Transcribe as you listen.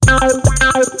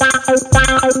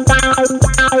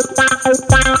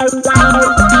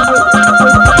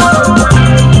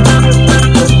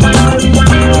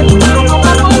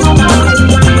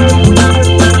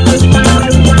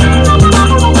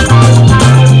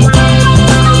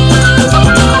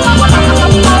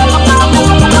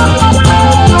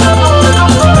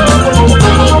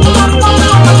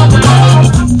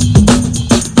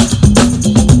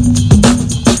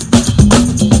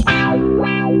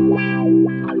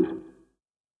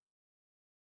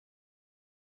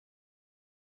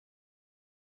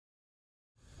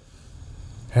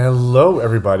Hello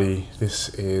everybody, this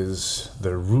is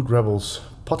the Root Rebels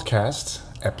podcast,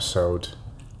 episode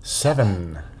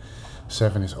 7.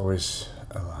 7 is always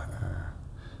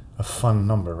a fun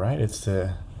number, right? It's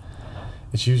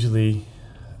usually,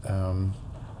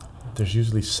 there's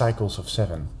usually cycles of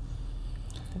 7.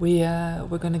 We're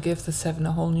going to give the 7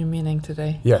 a whole new meaning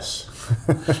today. Yes.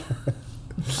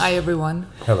 Hi everyone.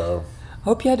 Hello.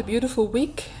 Hope you had a beautiful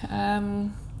week.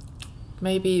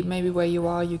 Maybe where you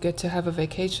are, you get to have a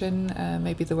vacation.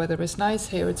 Maybe the weather is nice.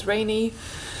 Here it's rainy.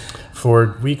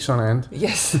 For weeks on end.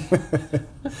 Yes.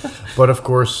 But of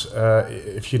course,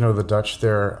 if you know the Dutch, they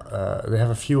have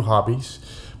a few hobbies.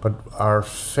 But our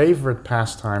favorite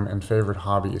pastime and favorite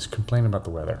hobby is complain about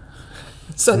the weather.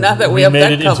 So now that we have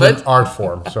that covered. Into an art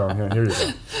form. So yeah, here you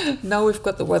go. Now we've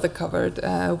got the weather covered.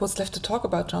 What's left to talk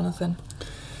about, Jonathan?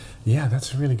 Yeah,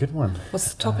 that's a really good one.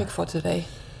 What's the topic for today?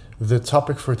 The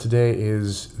topic for today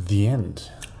is the end.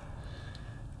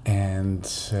 And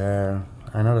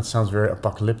I know that sounds very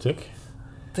apocalyptic.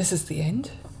 This is the end?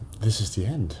 This is the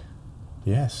end.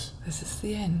 Yes. This is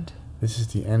the end. This is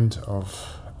the end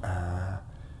of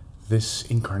this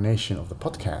incarnation of the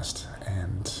podcast.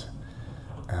 And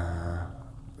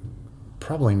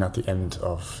probably not the end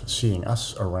of seeing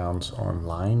us around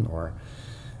online or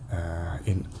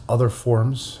in other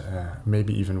forms,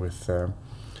 maybe even with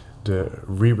the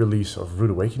re-release of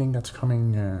Rude Awakening that's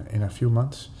coming in a few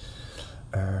months.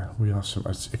 We have some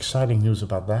exciting news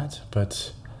about that,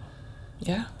 but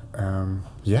yeah,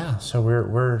 so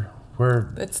we're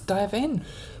let's dive in.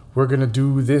 We're gonna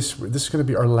do this. This is gonna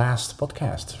be our last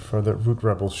podcast for the Root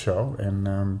Rebels show,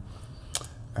 and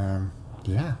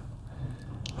yeah.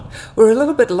 We're a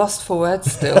little bit lost for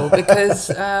words still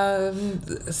because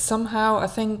somehow I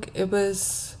think it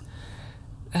was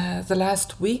the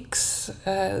last weeks,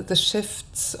 the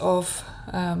shifts of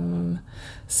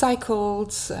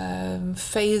cycles,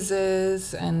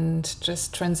 phases, and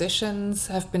just transitions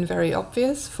have been very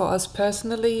obvious for us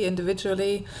personally,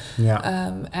 individually. Yeah.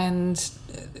 And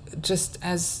just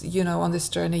as you know, on this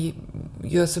journey,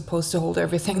 you're supposed to hold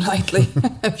everything lightly.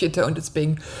 If you don't, it's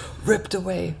being ripped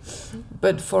away.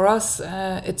 But for us,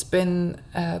 it's been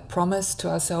a promise to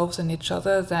ourselves and each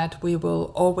other that we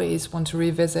will always want to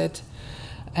revisit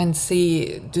and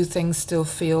see, do things still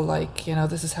feel like,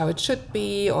 this is how it should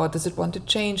be, or does it want to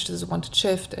change, does it want to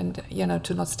shift, and,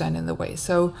 to not stand in the way.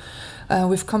 So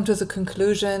we've come to the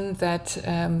conclusion that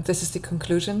this is the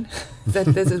conclusion, that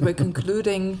we're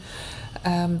concluding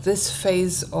this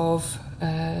phase of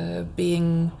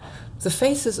being the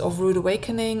phases of Rude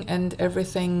Awakening and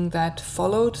everything that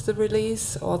followed the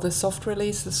release, or the soft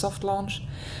release, the soft launch.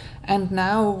 And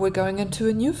now we're going into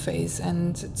a new phase,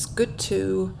 and it's good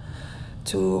to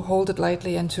hold it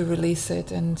lightly and to release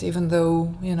it. And even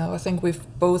though, I think we've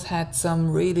both had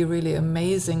some really, really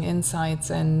amazing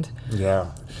insights and... Yeah.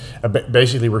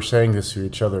 Basically, we're saying this to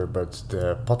each other, but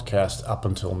the podcast up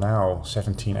until now,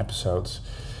 17 episodes,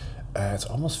 it's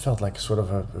almost felt like sort of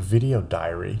a video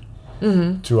diary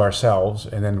to ourselves,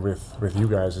 and then with you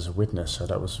guys as a witness. So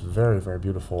that was very, very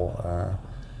beautiful,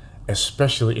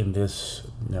 especially in this,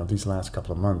 these last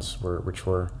couple of months, which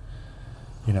were,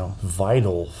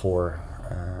 vital for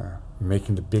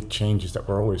making the big changes that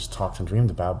were always talked and dreamed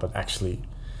about, but actually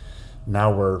now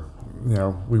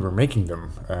we were making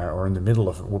them, or in the middle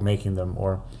of making them,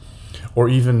 or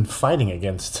even fighting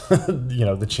against,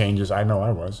 the changes. I know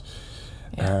I was.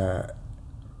 Yeah.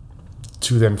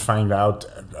 To then find out,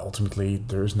 ultimately,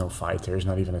 there is no fight. There is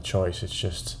not even a choice. It's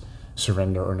just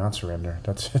surrender or not surrender.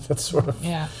 That's sort of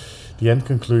the end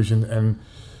conclusion. And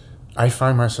I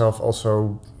find myself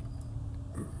also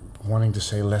wanting to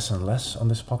say less and less on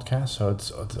this podcast, so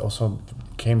it also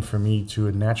came for me to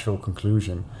a natural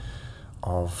conclusion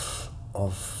of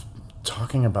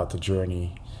talking about the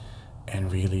journey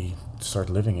and really start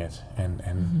living it,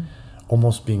 and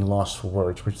almost being lost for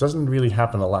words, which doesn't really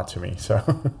happen a lot to me. So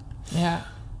yeah,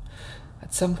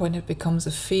 at some point it becomes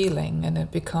a feeling, and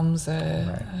it becomes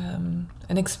an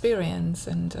experience,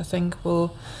 and I think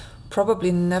we'll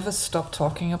probably never stop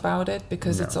talking about it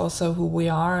because it's also who we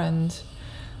are, and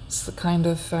it's the kind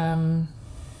of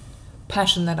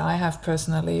passion that I have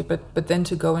personally, but then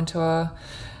to go into our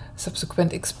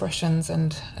subsequent expressions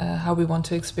and how we want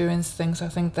to experience things, I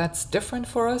think that's different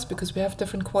for us because we have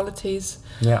different qualities.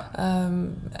 Yeah.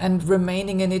 And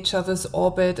remaining in each other's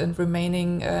orbit and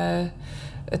remaining a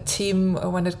team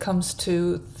when it comes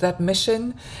to that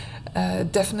mission,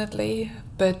 definitely,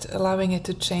 but allowing it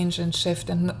to change and shift.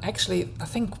 And actually, I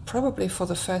think probably for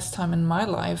the first time in my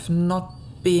life, not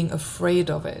being afraid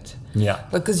of it. Yeah.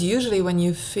 Because usually when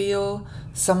you feel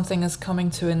something is coming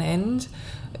to an end,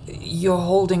 you're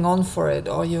holding on for it,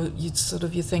 or you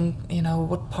think,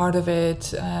 what part of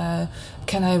it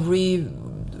can I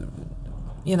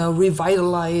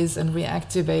revitalize and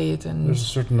reactivate, and there's a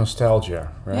certain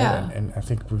nostalgia, right? Yeah. And I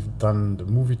think we've done the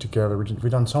movie together.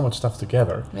 We've done so much stuff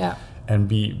together. Yeah. And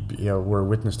we're a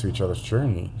witness to each other's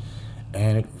journey,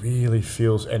 and it really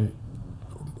feels, and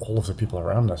all of the people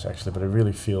around us actually, but it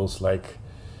really feels like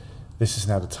this is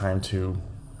now the time to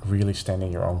really stand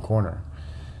in your own corner,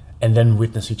 and then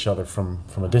witness each other from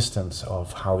a distance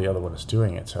of how the other one is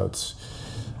doing it. So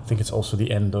I think it's also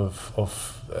the end of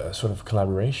sort of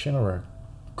collaboration or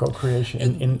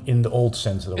co-creation in the old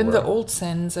sense of the word. In the old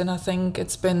sense, and I think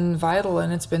it's been vital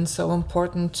and it's been so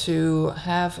important to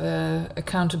have a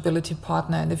accountability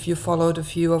partner. And if you followed a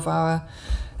few of our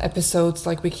episodes,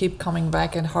 like we keep coming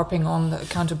back and harping on the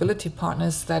accountability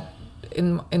partners that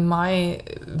in my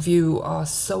view are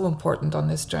so important on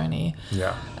this journey.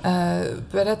 Yeah.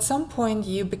 But at some point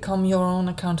you become your own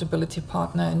accountability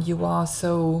partner, and you are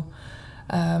so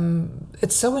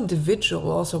it's so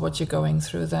individual also what you're going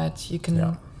through, that you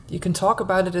can talk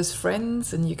about it as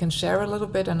friends and you can share a little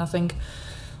bit. And I think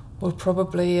we'll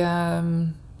probably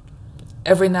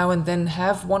every now and then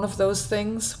have one of those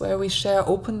things where we share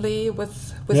openly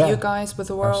with you guys, with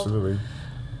the world. Absolutely.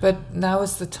 But now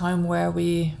is the time where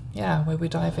we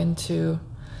dive into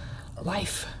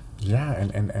life. Yeah,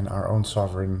 and our own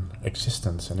sovereign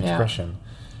existence and expression.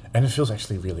 And it feels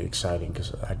actually really exciting,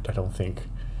 because I don't think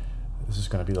this is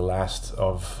going to be the last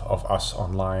of us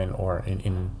online or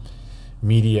in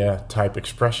media type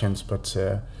expressions. But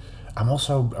I'm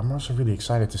also really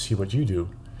excited to see what you do.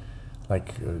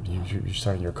 Like you're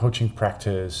starting your coaching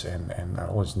practice, and I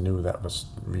always knew that was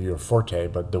your forte.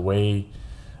 But the way,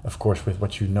 of course, with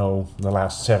what you know the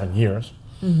last 7 years,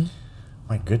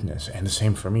 my goodness. And the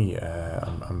same for me.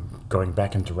 I'm going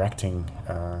back and directing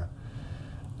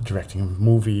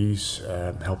movies,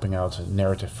 helping out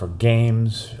narrative for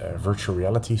games, virtual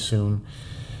reality soon.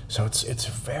 So it's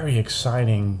a very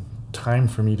exciting time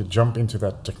for me to jump into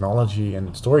that technology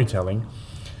and storytelling,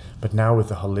 but now with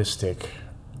a holistic,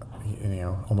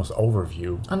 almost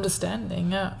overview.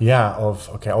 Understanding, yeah. Yeah, of,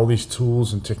 okay, all these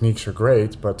tools and techniques are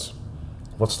great, but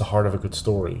what's the heart of a good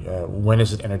story? When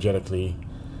does it energetically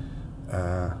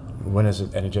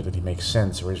make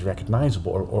sense, or is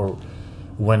recognizable, or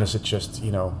when is it just,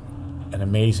 an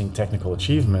amazing technical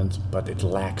achievement, but it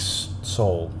lacks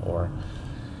soul?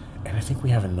 And I think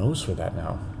we have a nose for that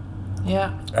now.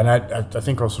 Yeah. And I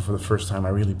think also for the first time I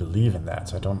really believe in that.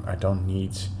 So I don't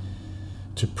need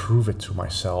to prove it to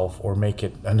myself or make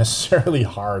it unnecessarily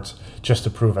hard just to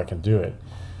prove I can do it.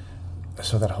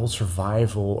 So that whole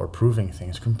survival or proving thing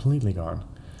is completely gone.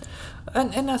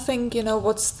 And I think,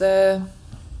 the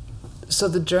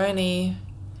journey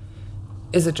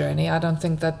is a journey. I don't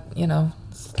think that,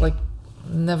 it's like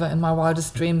never in my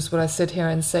wildest dreams would I sit here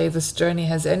and say this journey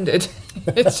has ended.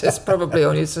 It's just probably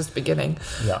only just beginning.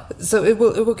 Yeah. So it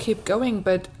will keep going,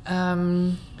 but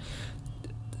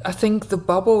I think the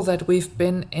bubble that we've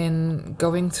been in,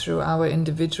 going through our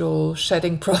individual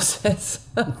shedding process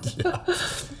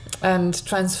and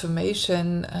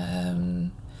transformation,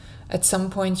 at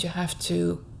some point you have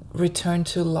to return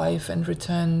to life and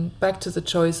return back to the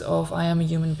choice of I am a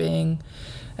human being,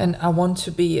 and I want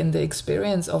to be in the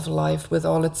experience of life with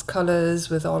all its colors,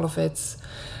 with all of its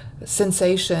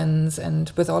sensations,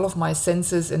 and with all of my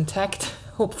senses intact,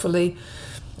 hopefully,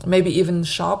 maybe even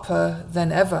sharper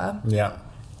than ever. Yeah.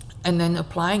 And then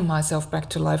applying myself back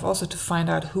to life, also to find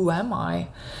out who am I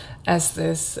as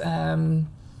this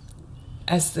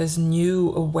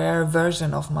new aware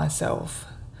version of myself.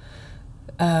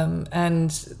 And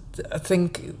I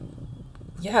think,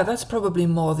 that's probably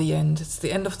more the end. It's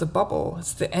the end of the bubble.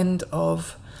 It's the end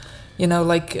of,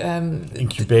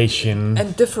 incubation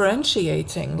and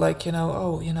differentiating.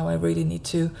 I really need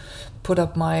to put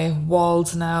up my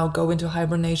walls now, go into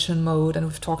hibernation mode, and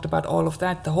we've talked about all of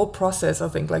that. The whole process, I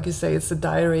think, like you say, it's a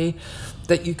diary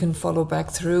that you can follow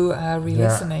back through,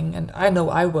 re-listening, and I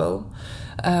know I will.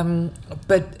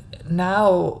 But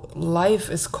now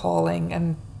life is calling,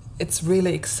 and it's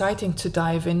really exciting to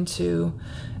dive into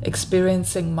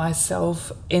experiencing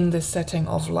myself in the setting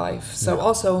of life. So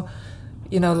also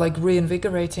like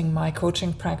reinvigorating my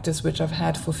coaching practice, which I've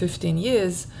had for 15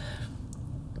 years,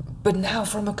 but now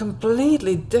from a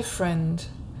completely different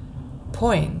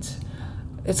point.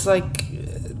 It's like,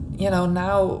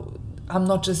 now I'm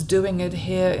not just doing it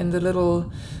here in the little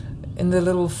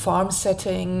farm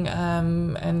setting,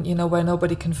 and where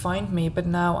nobody can find me, but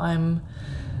now I'm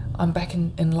back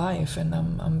in life, and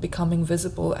I'm becoming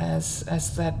visible as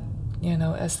that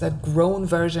grown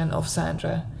version of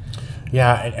Sandra.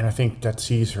 Yeah, and I think that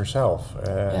sees herself.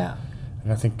 Yeah.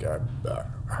 And I think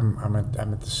I'm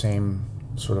at the same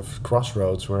sort of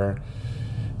crossroads where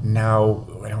now,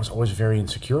 I was always very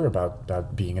insecure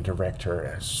about being a director.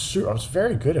 I was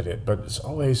very good at it, but it's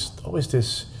always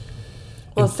this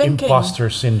imposter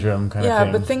syndrome kind of thing.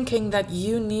 Yeah, but thinking that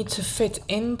you need to fit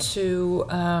into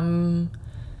an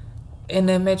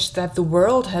image that the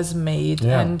world has made,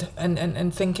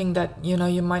 and thinking that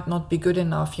you might not be good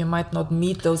enough, you might not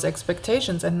meet those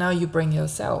expectations, and now you bring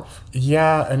yourself.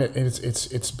 Yeah, and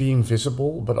it's being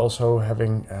visible, but also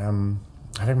having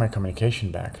my communication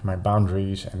back, my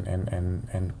boundaries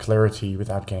and clarity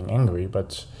without getting angry.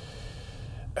 But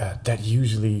that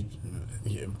usually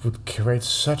would create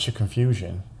such a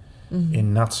confusion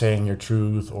in not saying your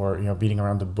truth, or beating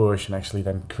around the bush, and actually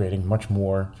then creating much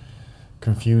more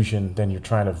confusion than you're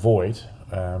trying to avoid.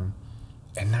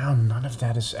 And now none of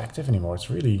that is active anymore.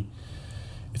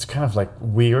 It's kind of like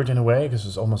weird in a way, because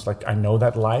it's almost like I know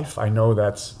that life, I know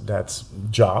that's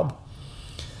job,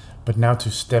 but now to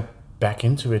step back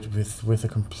into it with a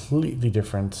completely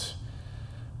different,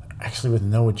 actually with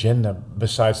no agenda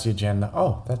besides the agenda.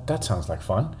 Oh, that sounds like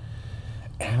fun.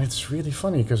 And it's really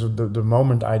funny, because the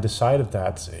moment I decided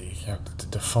that,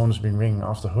 the phone's been ringing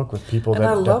off the hook with people. And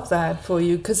I love that for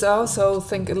you, because I also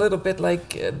think a little bit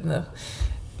like,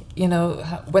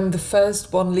 when the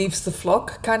first one leaves the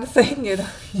flock kind of thing, you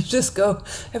just go,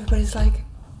 everybody's like,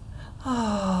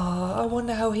 I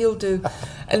wonder how he'll do.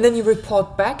 And then you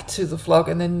report back to the flock,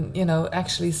 and then,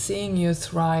 actually seeing you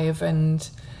thrive and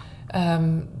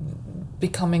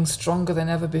becoming stronger than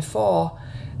ever before,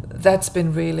 that's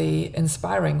been really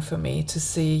inspiring for me to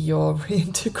see your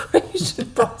reintegration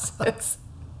process.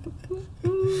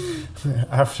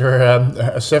 After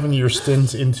a 7-year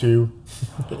stint into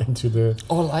the...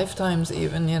 Or lifetimes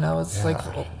even, it's like...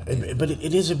 But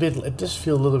it is a bit... It does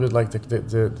feel a little bit like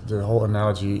the whole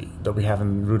analogy that we have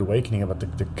in Rude Awakening about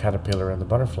the caterpillar and the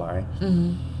butterfly.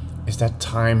 Mm-hmm. Is that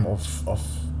time of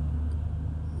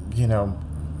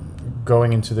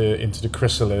going into the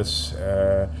chrysalis,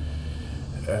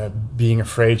 being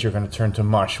afraid you're going to turn to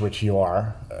mush, which you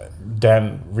are,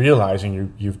 then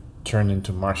realizing you've turned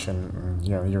into mush, and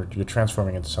you're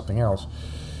transforming into something else.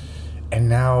 And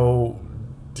now,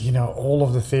 all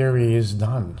of the theory is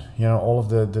done. All of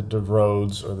the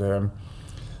roads, or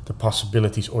the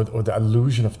possibilities, or the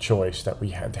illusion of choice that we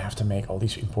have to make all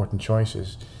these important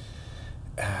choices.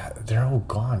 They're all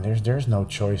gone. There's no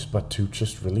choice but to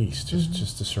just release,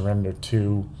 just to surrender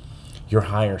to your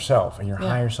higher self, and your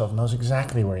higher self knows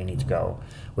exactly where you need to go,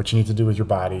 what you need to do with your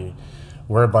body,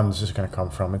 where abundance is going to come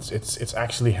from. It's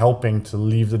actually helping to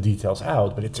leave the details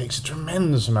out, but it takes a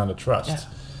tremendous amount of trust. Yeah.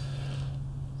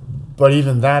 But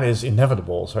even that is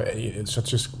inevitable. So it's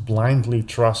just blindly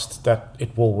trust that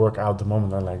it will work out the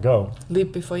moment I let go.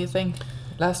 Leap before you think.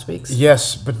 Last week's.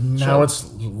 Yes, but now it's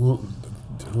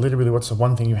literally, what's the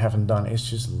one thing you haven't done is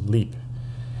just leap.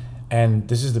 And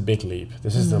this is the big leap.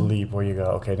 This is the leap where you go,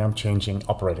 okay, now I'm changing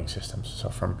operating systems.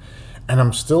 And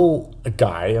I'm still a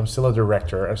guy, I'm still a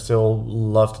director, I still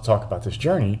love to talk about this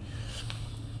journey,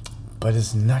 but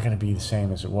it's not going to be the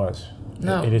same as it was.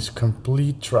 No. It is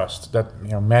complete trust that,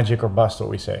 magic or bust, what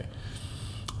we say.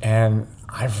 And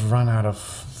I've run out of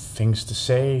things to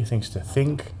say, things to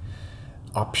think,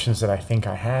 options that I think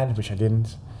I had, which I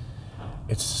didn't.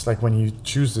 It's just like when you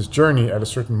choose this journey, at a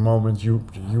certain moment, you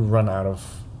run out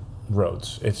of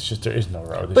roads. It's just, there is no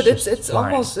road. But it's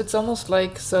almost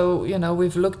like, so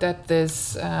we've looked at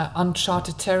this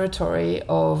uncharted territory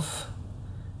of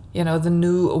the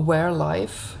new aware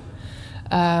life,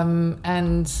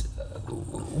 and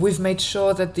we've made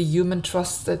sure that the human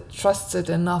trusts it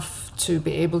enough to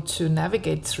be able to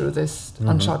navigate through this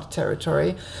uncharted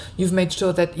territory. You've made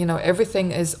sure that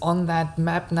everything is on that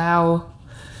map now,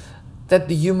 that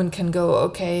the human can go,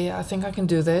 okay, I think I can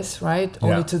do this, right? Yeah.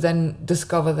 Only to then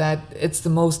discover that it's the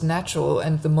most natural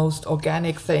and the most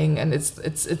organic thing, and it's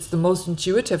the most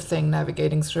intuitive thing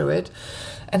navigating through it.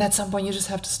 And at some point, you just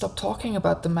have to stop talking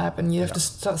about the map, and you have to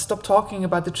stop talking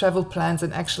about the travel plans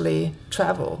and actually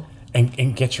travel.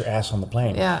 And get your ass on the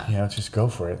plane. Yeah. Just go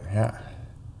for it. Yeah.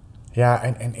 Yeah,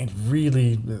 and it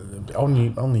really,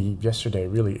 only yesterday,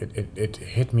 really, it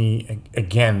hit me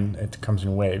again. It comes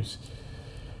in waves.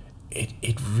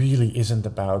 it really isn't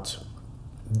about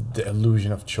the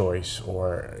illusion of choice,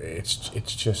 or it's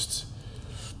just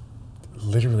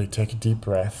literally take a deep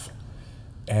breath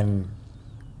and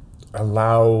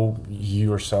allow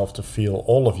yourself to feel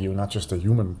all of you, not just the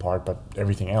human part, but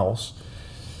everything else,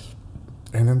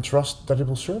 and then trust that it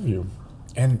will serve you,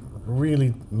 and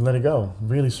really let it go,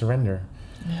 really surrender.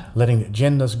 Yeah. Letting the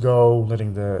agendas go,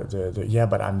 letting the yeah,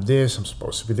 but I'm this, I'm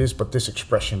supposed to be this, but this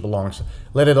expression belongs.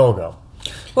 Let it all go.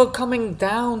 Well, coming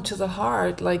down to the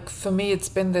heart, like for me, it's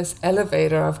been this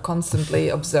elevator I've constantly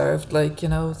observed. Like,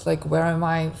 it's like, where am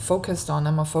I focused on?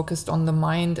 Am I focused on the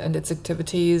mind and its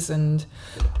activities and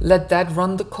let that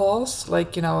run the course?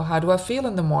 Like, how do I feel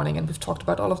in the morning? And we've talked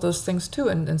about all of those things too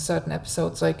in certain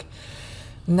episodes, like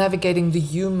navigating the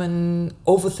human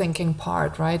overthinking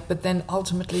part, right? But then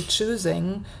ultimately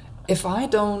choosing, if I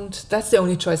don't, that's the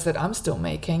only choice that I'm still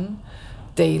making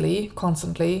daily,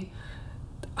 constantly.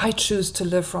 I choose to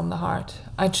live from the heart.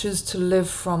 I choose to live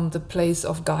from the place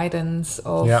of guidance,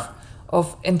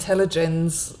 of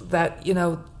intelligence that,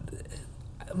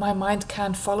 my mind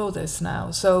can't follow this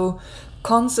now. So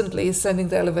constantly sending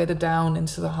the elevator down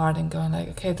into the heart and going like,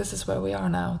 okay, this is where we are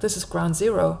now. This is ground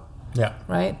zero. Yeah.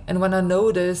 Right. And when I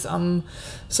notice I'm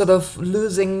sort of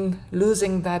losing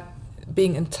that,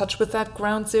 being in touch with that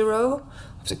ground zero,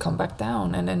 I have to come back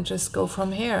down and then just go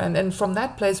from here. And from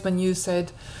that place, when you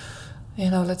said,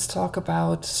 let's talk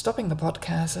about stopping the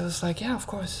podcast, I was like, yeah, of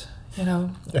course.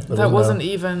 That wasn't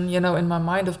even, in my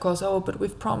mind, of course, but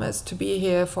we've promised to be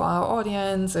here for our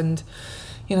audience and,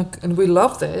 and we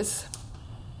love this.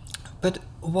 But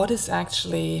what's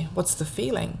the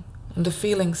feeling? And the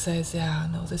feeling says, yeah,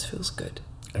 no, this feels good.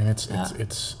 And it's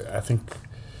I think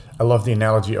I love the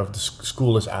analogy of the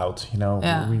school is out.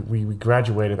 We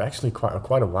graduated actually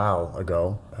quite a while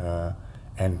ago,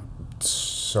 and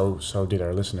so did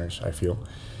our listeners, I feel.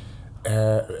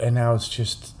 And now it's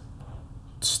just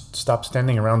stop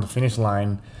standing around the finish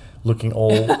line, looking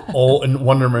all in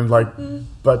wonderment, like,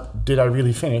 but did I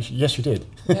really finish? Yes, you did.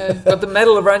 Yeah, got the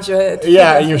medal around your head.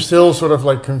 Yeah, and you're still sort of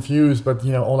like confused, but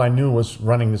all I knew was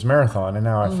running this marathon, and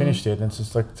now I finished it, and it's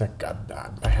just like God,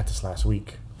 I had this last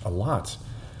week a lot,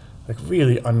 like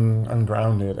really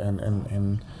ungrounded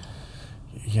and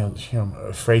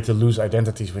afraid to lose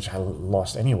identities, which I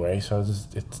lost anyway. So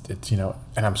it's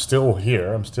and I'm still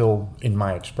here, I'm still in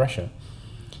my expression,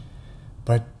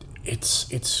 but it's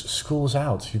school's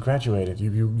out. You graduated.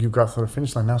 You got through the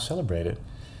finish line. Now celebrate it.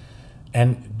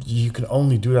 And you can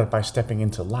only do that by stepping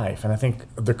into life. And I think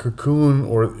the cocoon,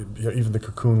 or even the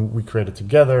cocoon we created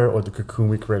together, or the cocoon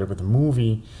we created with the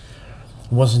movie,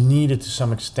 was needed to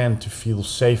some extent to feel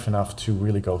safe enough to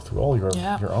really go through all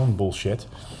your own bullshit.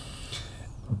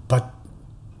 But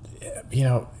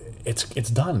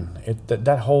it's done.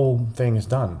 That whole thing is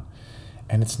done,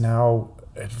 and it's now.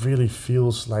 It really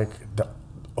feels like the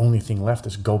only thing left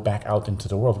is go back out into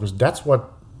the world, because that's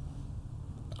what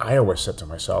I always said to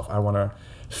myself. I want to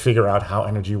figure out how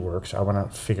energy works. I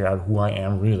want to figure out who I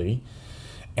am really,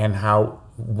 and how,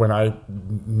 when I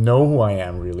know who I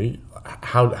am really,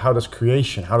 how does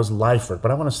creation, how does life work?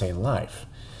 But I want to stay in life.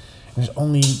 And there's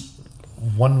only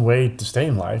one way to stay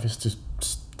in life, is to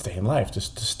stay in life,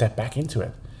 just to step back into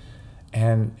it.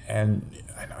 And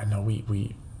I know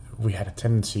we had a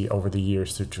tendency over the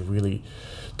years to really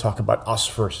talk about us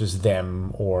versus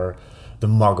them, or the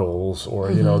muggles,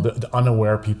 or the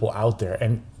unaware people out there,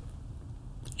 and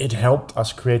it helped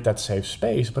us create that safe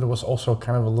space. But it was also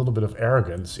kind of a little bit of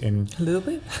arrogance in a little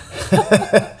bit,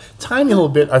 tiny little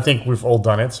bit. I think we've all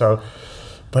done it. So,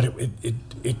 but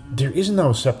there is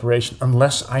no separation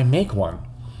unless I make one.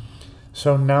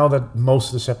 So now that most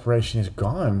of the separation is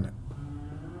gone,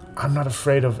 I'm not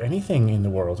afraid of anything in the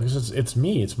world, because it's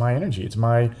me, it's my energy,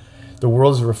 the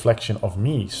world is a reflection of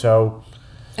me. So,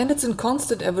 and it's in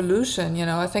constant evolution.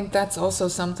 I think that's also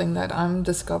something that I'm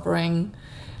discovering.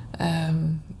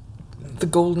 The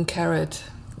golden carrot,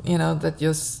 that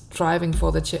you're striving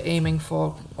for, that you're aiming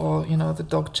for, or the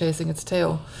dog chasing its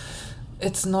tail.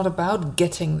 It's not about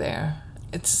getting there.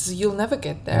 You'll never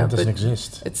get there. It doesn't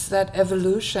exist. It's that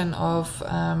evolution of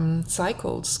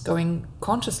cycles,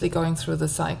 consciously going through the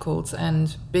cycles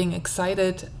and being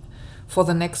excited for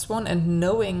the next one, and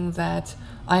knowing that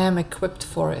I am equipped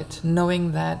for it,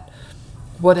 knowing that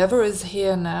whatever is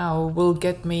here now will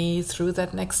get me through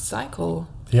that next cycle.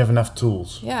 You have enough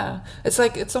tools. Yeah,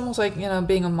 it's almost like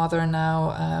being a mother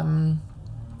now.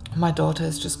 My daughter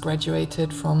has just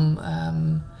graduated from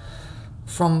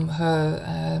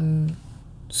her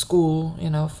school, you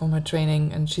know, from her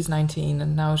training, and she's 19,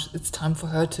 and now it's time for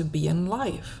her to be in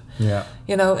life. Yeah.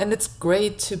 You know, and it's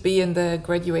great to be in the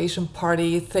graduation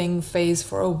party thing phase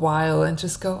for a while and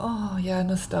just go, oh yeah,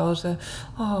 nostalgia.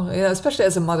 Oh, you know, especially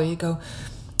as a mother, you go,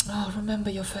 oh, remember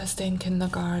your first day in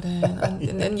kindergarten,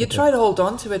 and you try to hold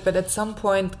on to it, but at some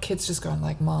point, kids just going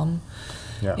like, Mom,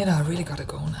 Yeah. you know, I really gotta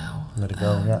go now. Let it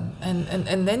go. Yeah.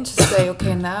 And then to say,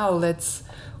 okay, now let's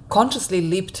consciously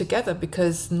leap together,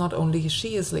 because not only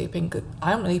she is leaping, but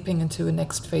I'm leaping into a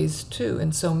next phase too,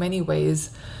 in so many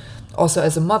ways. Also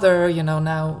as a mother, you know,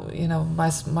 now, you know,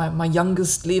 my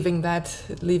youngest leaving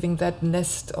that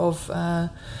nest of,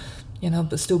 you know,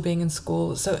 but still being in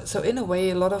school. So in a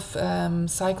way, a lot of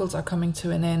cycles are coming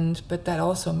to an end, but that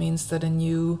also means that a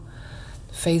new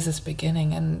phase is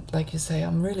beginning. And like you say,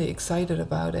 I'm really excited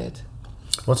about it.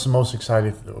 What's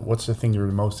the thing you're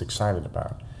most excited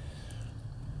about?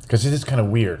 Because it is kind of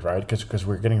weird, right? Because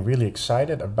we're getting really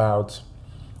excited about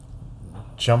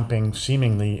jumping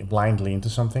seemingly blindly into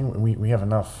something. We have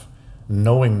enough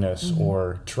knowingness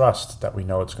or trust that we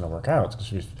know it's going to work out,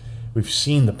 because we've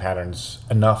seen the patterns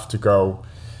enough to go,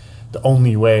 the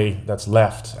only way that's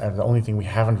left, and the only thing we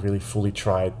haven't really fully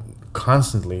tried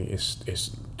constantly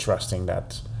is trusting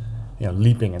that, you know,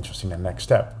 leaping and trusting that next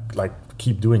step. Like,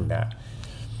 keep doing that.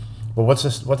 But what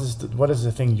is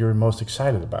the thing you're most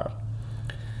excited about?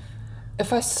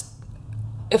 If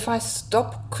I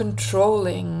stop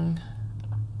controlling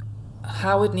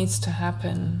how it needs to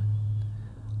happen,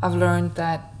 I've learned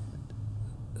that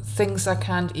things I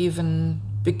can't even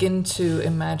begin to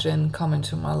imagine come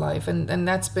into my life, and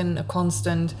that's been a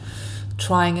constant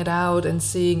trying it out and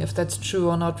seeing if that's true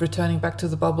or not, returning back to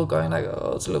the bubble, going like,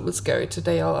 oh, it's a little bit scary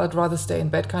today, I'd rather stay in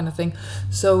bed, kind of thing.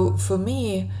 So for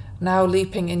me, now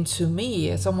leaping into me,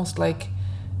 it's almost like,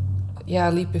 yeah,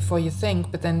 leap before you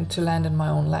think, but then to land in my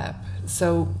own lap.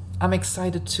 So I'm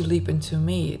excited to leap into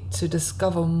me, to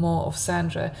discover more of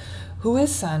Sandra. Who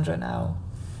is Sandra now?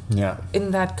 Yeah.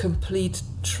 In that complete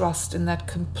trust, in that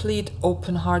complete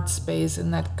open heart space,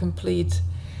 in that complete,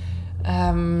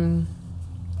 in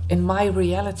my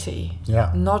reality.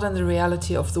 Yeah. Not in the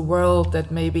reality of the world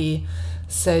that maybe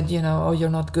said, you know, oh, you're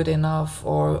not good enough,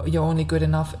 or you're only good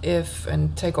enough if,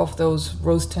 and take off those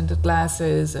rose-tinted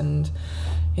glasses and,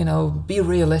 you know, be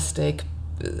realistic.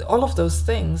 All of those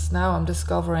things. Now I'm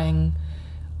discovering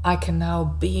I can now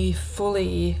be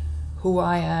fully who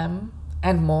I am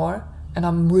and more, and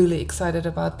I'm really excited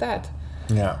about that.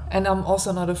 Yeah. And I'm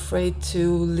also not afraid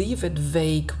to leave it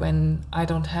vague when I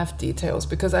don't have details,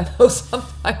 because I know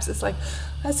sometimes it's like,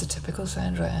 that's a typical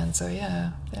Sandra answer.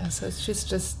 Yeah. So she's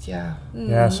just, yeah.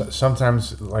 Yeah. So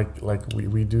sometimes like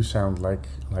we do sound like.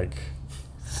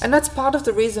 And that's part of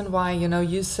the reason why, you know,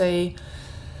 you say,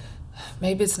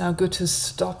 maybe it's now good to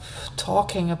stop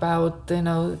talking about, you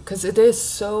know, because it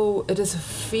is a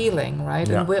feeling, right?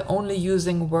 Yeah. And we're only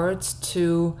using words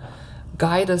to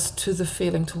guide us to the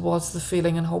feeling, towards the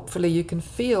feeling, and hopefully you can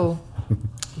feel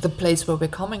the place where we're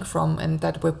coming from and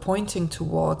that we're pointing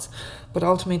towards. But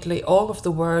ultimately, all of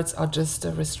the words are just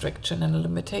a restriction and a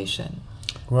limitation.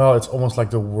 Well, it's almost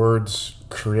like the words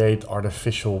create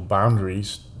artificial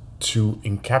boundaries to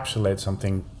encapsulate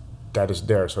something that is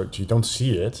there, so you don't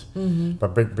see it,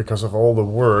 but because of all the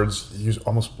words, you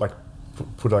almost like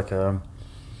put like a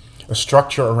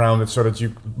structure around it, so that you,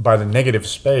 by the negative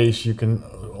space, you can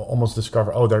almost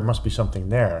discover, oh, there must be something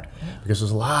there, because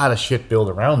there's a lot of shit built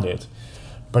around it,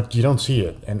 but you don't see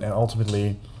it, and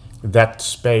ultimately, that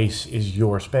space is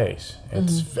your space.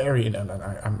 It's very, and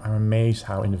I'm amazed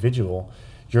how individual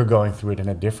you're going through it in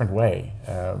a different way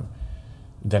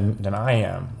than I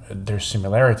am. There's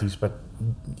similarities, but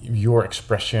your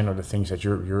expression or the things that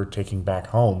you're taking back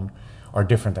home are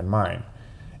different than mine,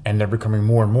 and they're becoming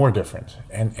more and more different.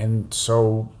 And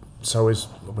so is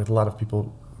with a lot of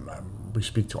people we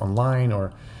speak to online,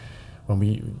 or when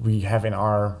we have in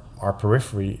our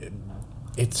periphery.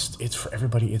 It's for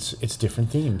everybody. It's different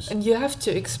themes, and you have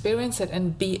to experience it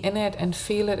and be in it and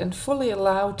feel it and fully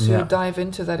allowed to dive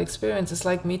into that experience. It's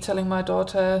like me telling my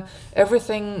daughter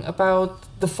everything about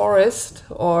the forest,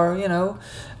 or, you know,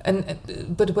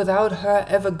 but without her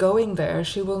ever going there,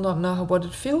 she will not know what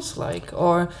it feels like.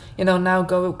 Or, you know, now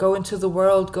go into the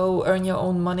world, go earn your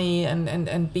own money,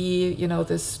 and be, you know,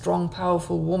 this strong,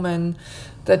 powerful woman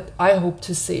that I hope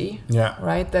to see. Yeah.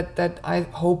 Right. That I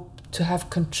hope to have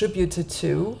contributed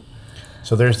to.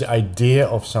 So there's the idea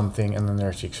of something, and then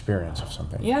there's the experience of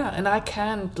something. Yeah, and I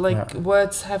can't,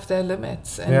 words have their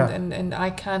limits, and I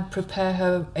can't prepare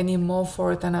her any more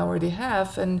for it than I already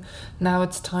have, and now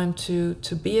it's time to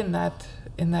be in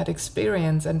that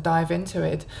experience and dive into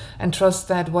it, and trust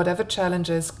that whatever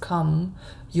challenges come,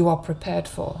 you are prepared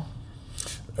for.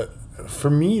 For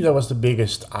me, that was the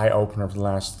biggest eye opener of the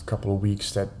last couple of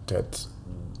weeks.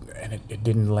 And it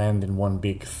didn't land in one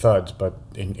big thud, but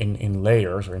in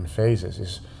layers or in phases.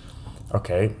 Is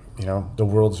okay. The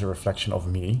world is a reflection of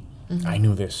me. Mm-hmm. I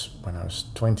knew this when I was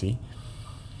 20,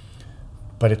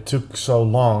 but it took so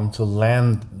long to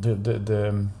land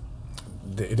the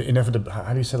inevitable.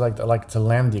 How do you say, like to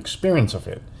land the experience of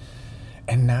it?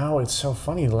 And now it's so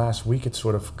funny. Last week it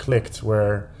sort of clicked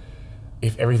where,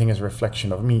 if everything is a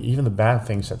reflection of me, even the bad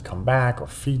things that come back or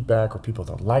feedback or people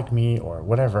don't like me or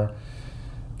whatever,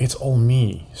 it's all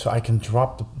me. So I can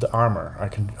drop the armor.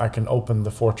 I can open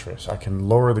the fortress. I can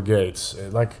lower the gates.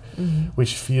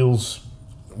 Which feels,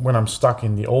 when I'm stuck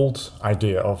in the old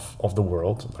idea of the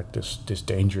world, like this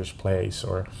dangerous place,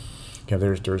 or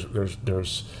there's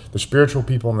the spiritual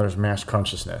people and there's mass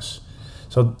consciousness.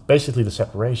 So basically the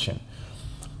separation.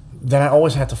 Then I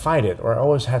always had to fight it, or I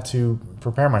always had to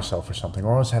prepare myself for something,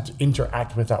 or I always had to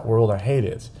interact with that world I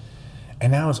hated.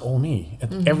 And now it's all me.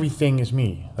 Everything is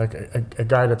me. Like a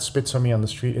guy that spits on me on the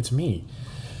street, it's me.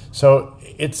 So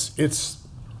it's.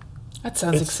 That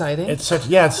sounds exciting. It's such.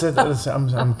 Yeah,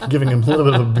 I'm giving him a little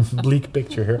bit of a bleak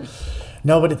picture here.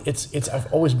 No, but it's.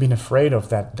 I've always been afraid of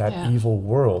that evil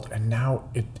world, and now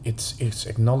it's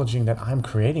acknowledging that I'm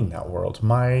creating that world.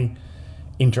 My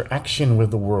interaction with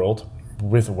the world,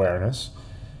 with awareness,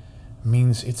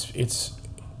 means it's.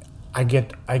 I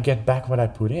get back what I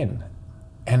put in.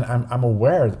 And I'm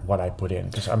aware of what I put in,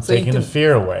 because I'm taking the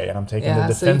fear away and I'm taking the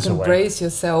defense away. So you can brace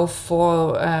yourself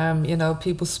for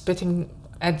people spitting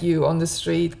at you on the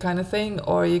street, kind of thing,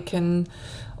 or you can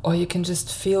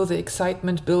just feel the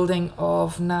excitement building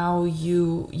of, now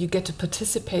you get to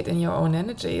participate in your own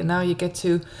energy, and now you get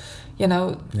to,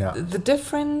 the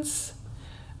difference.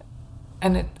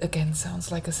 And it again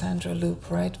sounds like a Sandra loop,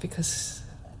 right? Because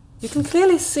you can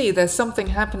clearly see there's something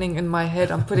happening in my head.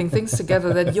 I'm putting things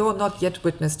together that you're not yet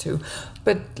witness to.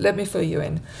 But let me fill you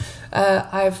in.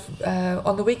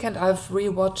 On the weekend, I've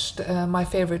rewatched my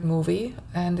favorite movie,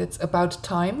 and it's about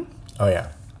time. Oh,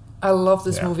 yeah. I love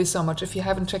this movie so much. If you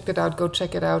haven't checked it out, go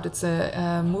check it out. It's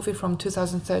a movie from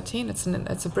 2013.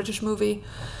 It's a British movie,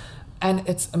 and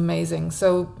it's amazing.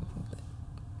 So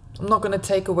I'm not going to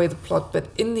take away the plot, but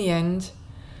in the end,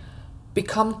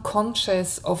 become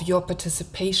conscious of your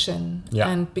participation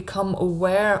and become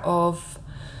aware of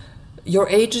your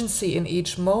agency in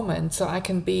each moment. So I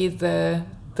can be the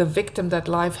victim that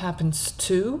life happens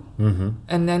to,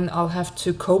 and then I'll have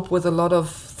to cope with a lot of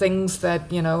things that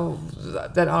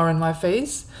that are in my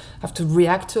face. I have to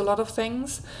react to a lot of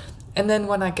things, and then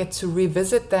when I get to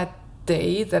revisit that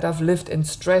day that I've lived in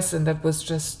stress and that was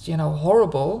just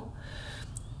horrible,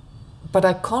 but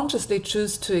I consciously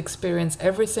choose to experience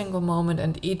every single moment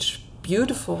and each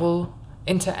beautiful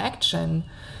interaction,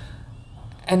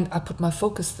 and I put my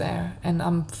focus there, and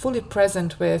I'm fully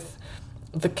present with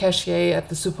the cashier at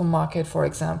the supermarket, for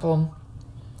example,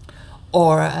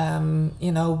 or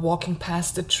walking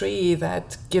past a tree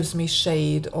that gives me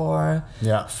shade, or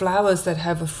flowers that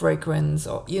have a fragrance,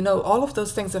 or all of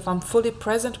those things. If I'm fully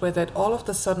present with it, all of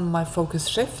a sudden my focus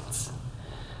shifts.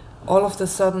 All of a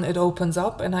sudden it opens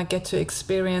up, and I get to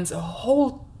experience a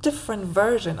whole different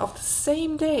version of the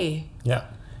same day. Yeah.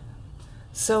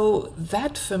 So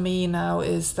that for me now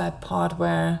is that part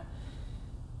where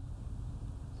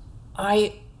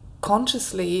I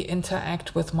consciously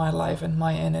interact with my life and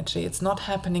my energy. It's not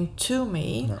happening to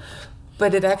me,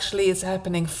 but it actually is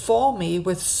happening for me,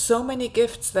 with so many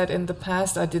gifts that in the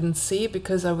past I didn't see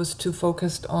because I was too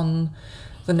focused on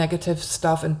the negative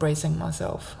stuff and bracing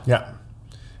myself. Yeah.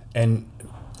 And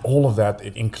all of that,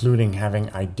 including having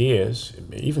ideas,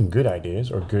 even good ideas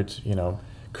or good,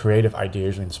 creative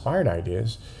ideas or inspired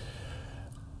ideas,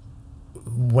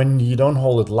 when you don't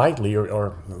hold it lightly,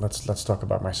 or let's talk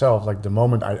about myself, like the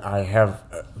moment I have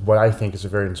what I think is a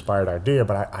very inspired idea,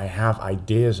 but I have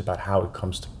ideas about how it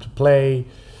comes to play,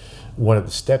 what are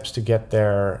the steps to get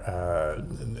there,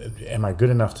 am I good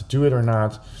enough to do it or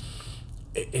not?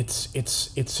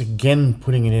 It's again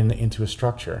putting it into a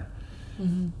structure.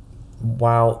 Mm-hmm.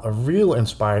 While a real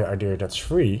inspired idea that's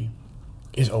free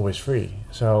is always free.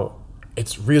 So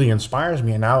it really inspires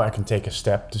me, and now I can take a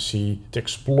step to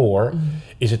explore,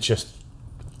 is it just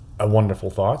a wonderful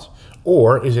thought,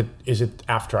 or is it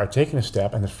after I've taken a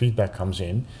step and the feedback comes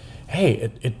in,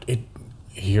 hey,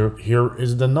 here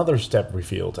is another step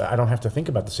revealed. I don't have to think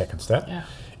about the second step. Yeah.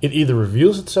 It either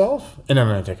reveals itself, and then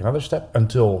I take another step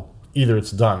until either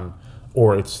it's done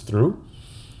or it's through.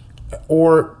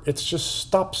 Or it just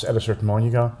stops at a certain moment.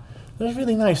 You go, it was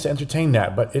really nice to entertain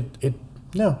that, but it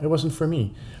wasn't for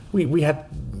me. We had,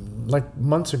 like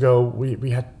months ago,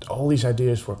 we had all these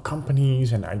ideas for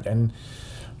companies and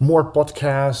more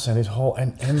podcasts and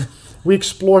and we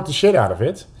explored the shit out of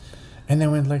it, and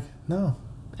then went like, no,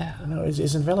 it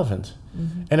isn't relevant.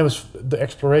 And the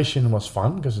exploration was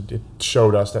fun because it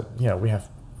showed us that we have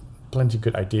plenty of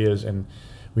good ideas and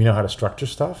we know how to structure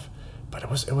stuff, but it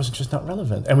was just not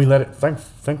relevant, and we let it.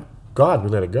 Thank God we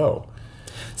let it go.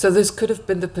 So this could have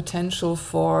been the potential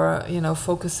for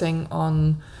focusing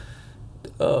on,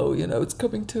 it's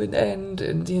coming to an end,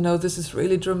 and this is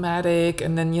really dramatic,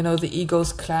 and then the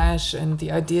egos clash and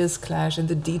the ideas clash and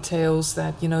the details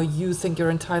that you think you're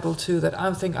entitled to that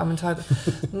I think I'm entitled.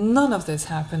 None of this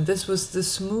happened. This was the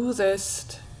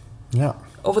smoothest. Yeah.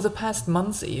 Over the past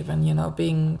months, even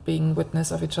being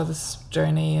witness of each other's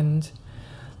journey and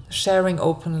sharing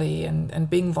openly and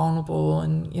being vulnerable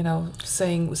and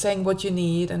saying what you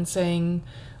need and saying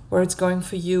where it's going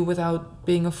for you without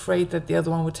being afraid that the other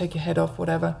one would take your head off,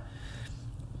 whatever.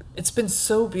 It's been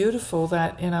so beautiful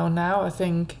that now I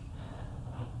think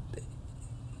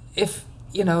if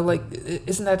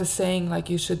isn't that a saying, like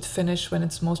you should finish when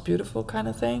it's most beautiful kind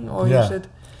of thing, or you should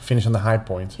finish on the high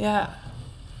point. Yeah.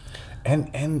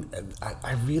 And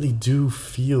I really do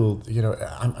feel,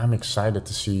 I'm excited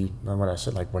to see what I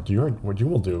said, like what you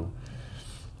will do.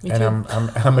 Me and too.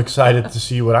 I'm excited to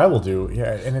see what I will do.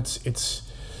 Yeah, and it's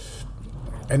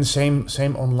and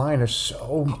same online. There's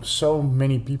so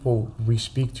many people we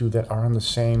speak to that are on the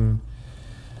same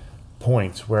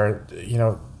point where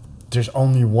there's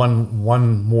only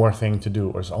one more thing to do,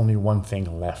 or there's only one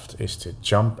thing left, is to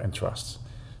jump and trust.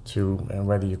 And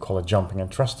whether you call it jumping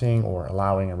and trusting or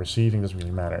allowing and receiving, doesn't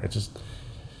really matter. It's just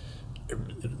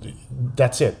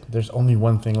that's it. There's only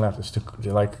one thing left, is to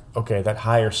like, okay, that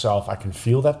higher self, I can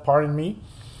feel that part in me,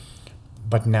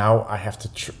 but now I have to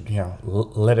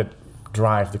let it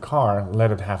drive the car,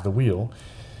 let it have the wheel,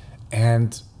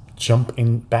 and jump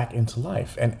back into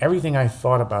life. And everything I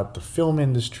thought about the film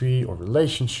industry or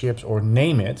relationships or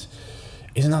name it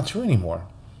is not true anymore.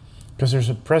 Because there's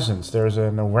a presence, there's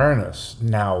an awareness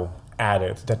now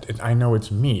added that I know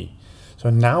it's me. So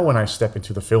now when I step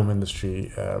into the film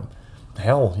industry, we're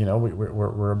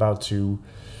about to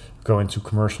go into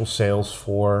commercial sales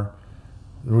for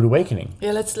Rude Awakening.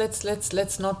 Yeah, let's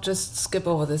not just skip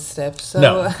over this step. So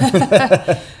no.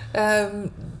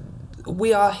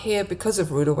 We are here because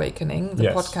of Rude Awakening. The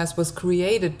Yes. podcast was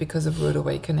created because of Rude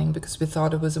Awakening, because we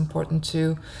thought it was important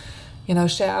to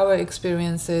share our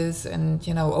experiences and,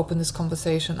 open this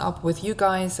conversation up with you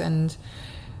guys, and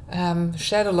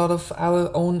shared a lot of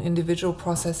our own individual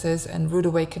processes. And Rude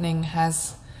Awakening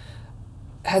has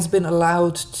been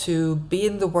allowed to be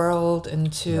in the world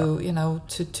and to,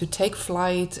 to take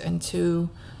flight and to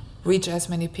reach as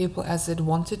many people as it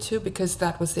wanted to, because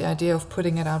that was the idea of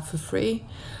putting it out for free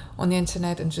on the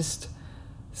internet and just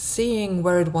seeing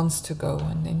where it wants to go.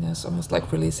 And it's almost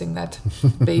like releasing that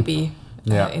baby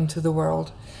into the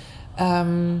world,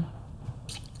 not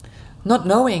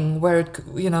knowing where it,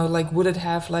 would it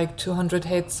have like 200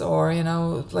 hits, or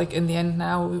like in the end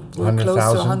now we're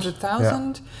close to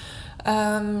 100,000,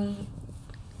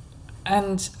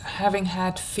 and having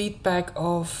had feedback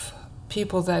of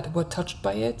people that were touched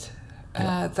by it,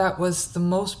 that was the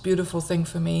most beautiful thing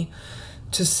for me,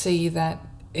 to see that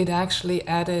it actually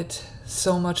added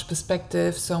so much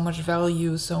perspective, so much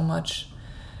value, so much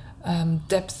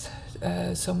depth,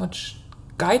 so much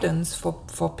guidance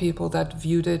for people that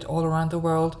viewed it all around the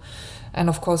world. And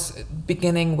of course,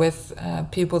 beginning with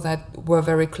people that were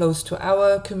very close to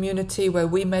our community, where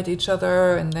we met each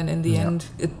other, and then in the end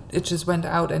it just went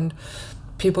out and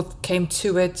people came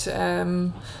to it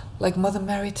like Mother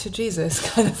Mary to Jesus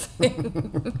kind of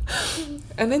thing.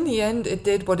 And in the end it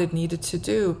did what it needed to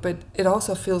do, but it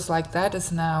also feels like that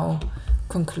is now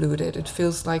concluded. It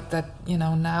feels like that,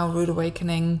 now Rude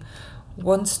Awakening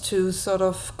wants to sort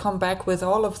of come back with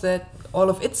all of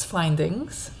its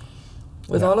findings,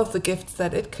 with all of the gifts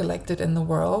that it collected in the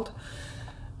world.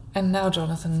 And now,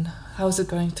 Jonathan, how is it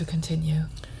going to continue?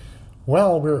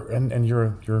 Well,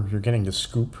 you're getting the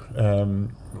scoop.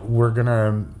 We're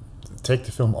gonna take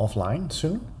the film offline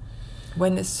soon.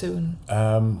 When is soon?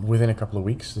 Within a couple of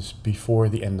weeks, this before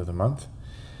the end of the month.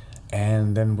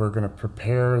 And then we're gonna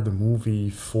prepare the movie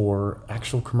for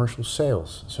actual commercial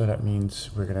sales. So that means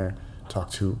we're gonna talk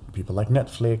to people like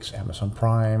Netflix, Amazon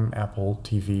Prime, Apple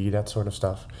TV, that sort of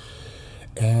stuff,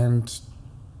 and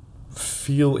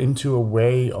feel into a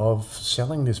way of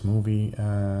selling this movie,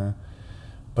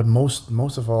 but most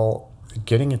of all,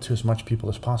 getting it to as much people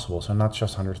as possible. So not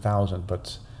just 100,000,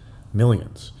 but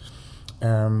millions,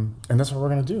 and that's what we're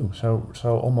gonna do. So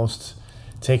almost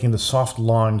taking the soft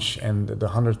launch and the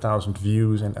 100,000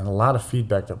 views and a lot of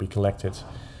feedback that we collected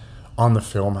on the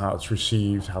film, how it's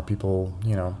received, how people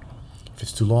if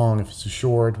it's too long, if it's too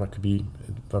short, what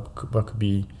could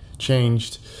be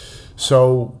changed.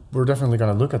 So we're definitely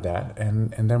going to look at that,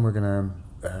 and then we're going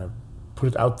to put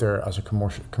it out there as a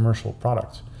commercial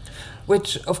product.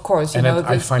 Which, of course,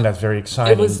 I find that very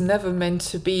exciting. It was never meant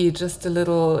to be just a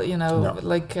little,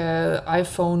 like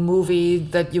iPhone movie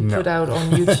that you put out on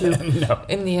YouTube. No.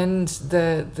 In the end,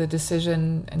 the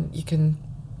decision, and you can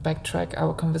backtrack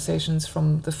our conversations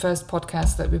from the first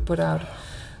podcast that we put out.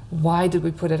 Why did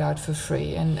we put it out for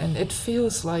free? And it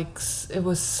feels like it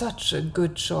was such a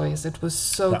good choice. It was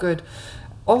so good.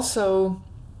 Also,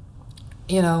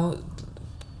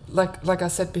 like I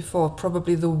said before,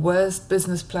 probably the worst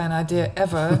business plan idea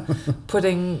ever,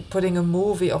 putting a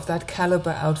movie of that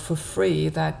caliber out for free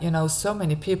that so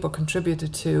many people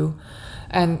contributed to,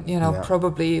 and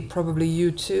probably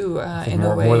you too in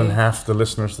a way. More than half the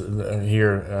listeners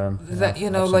here that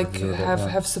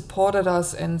have supported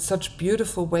us in such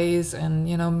beautiful ways, and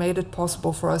made it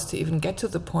possible for us to even get to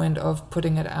the point of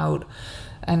putting it out,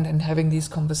 and having these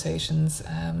conversations.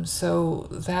 So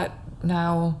that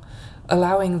now.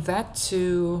 Allowing that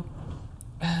to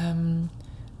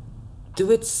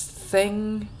do its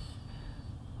thing,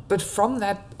 but from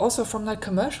that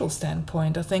commercial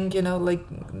standpoint, I think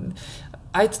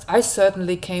I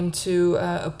certainly came to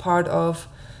a part of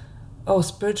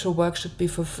spiritual work should be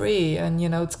for free, and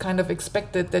it's kind of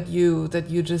expected that you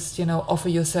just offer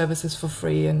your services for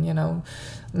free, and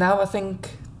now I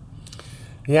think.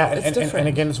 Yeah, and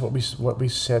again, it's what we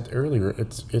said earlier.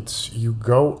 It's you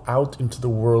go out into the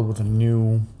world with a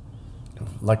new,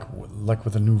 like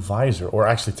with a new visor, or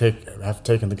actually have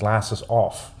taken the glasses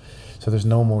off, so there's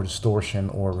no more distortion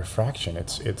or refraction.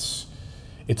 It's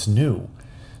new.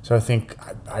 So I think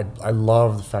I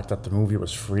love the fact that the movie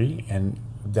was free, and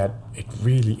that it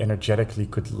really energetically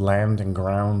could land and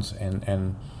ground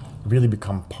and really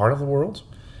become part of the world.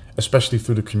 Especially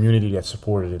through the community that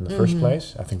supported it in the first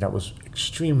place. I think that was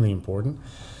extremely important.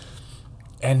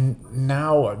 And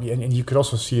now, and you could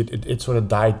also see it sort of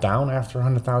died down after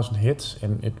 100,000 hits,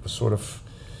 and it was sort of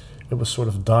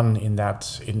done in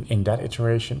that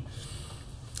iteration.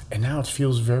 And now it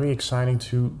feels very exciting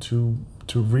to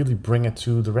really bring it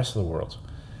to the rest of the world.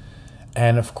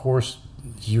 And of course,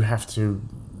 you have to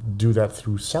do that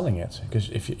through selling it, because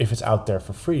if it's out there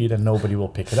for free, then nobody will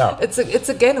pick it up. It's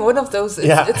again one of those.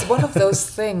 It's one of those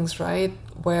things, right?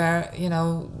 Where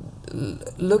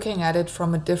looking at it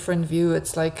from a different view,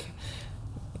 it's like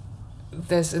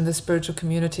there's in the spiritual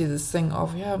community this thing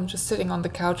of I'm just sitting on the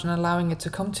couch and allowing it to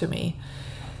come to me.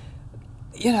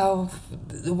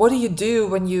 What do you do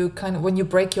when you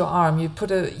break your arm? You put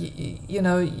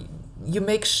you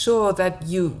make sure that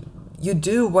you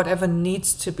do whatever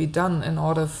needs to be done in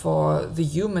order for the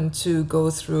human to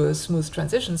go through a smooth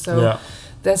transition. So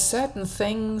there's certain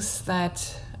things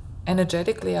that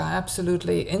energetically are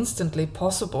absolutely instantly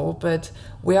possible, but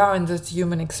we are in this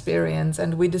human experience,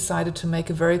 and we decided to make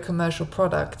a very commercial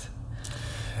product.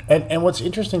 And what's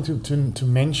interesting to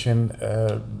mention,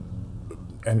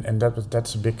 and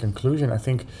that's a big conclusion. I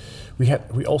think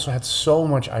we also had so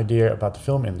much idea about the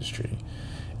film industry.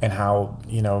 And how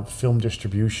film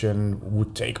distribution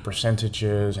would take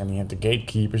percentages, and you had the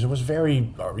gatekeepers. It was very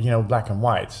black and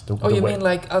white. You mean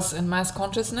like us in mass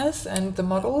consciousness and the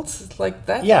models like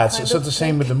that? Yeah, so it's the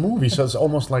same with the movie. So it's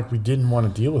almost like we didn't want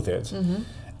to deal with it,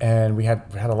 and we had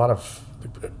a lot of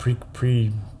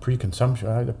pre-consumption,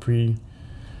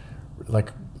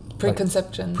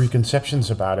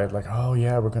 preconceptions about it, like,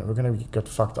 we're gonna get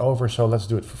fucked over, so let's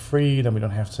do it for free, then we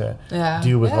don't have to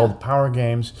deal with all the power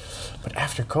games. But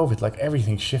after COVID, like,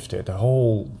 everything shifted, the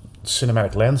whole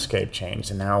cinematic landscape changed,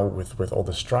 and now with all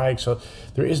the strikes, so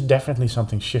there is definitely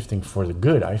something shifting for the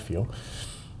good, I feel.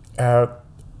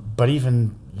 But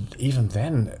even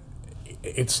then,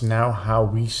 it's now how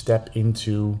we step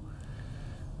into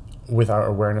with our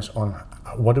awareness on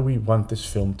what do we want this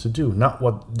film to do, not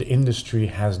what the industry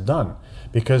has done,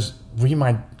 because we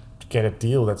might get a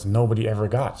deal that nobody ever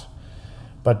got.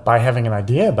 But by having an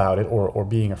idea about it, or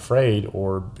being afraid,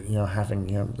 or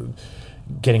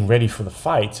getting ready for the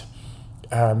fight,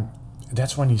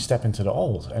 that's when you step into the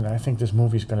old. And I think this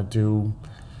movie is going to do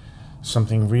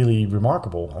something really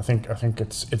remarkable. I think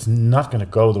it's not going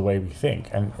to go the way we think,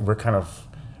 and we're kind of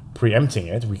preempting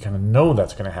it. We kind of know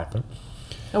that's going to happen.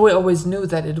 And we always knew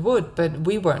that it would, but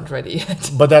we weren't ready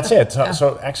yet. But that's it.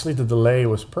 So actually the delay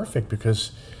was perfect,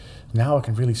 because now I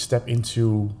can really step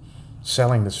into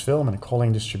selling this film and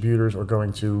calling distributors, or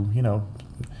going to,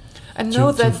 and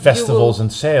know that festivals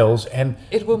and sales, and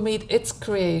it will meet its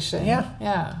creation.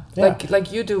 Yeah.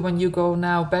 Like you do when you go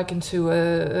now back into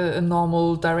a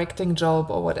normal directing job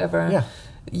or whatever. Yeah.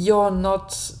 You're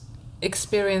not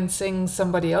experiencing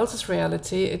somebody else's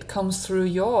reality. It comes through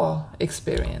your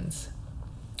experience.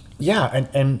 Yeah,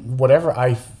 and whatever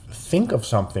I think of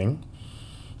something,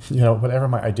 whatever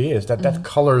my idea is, that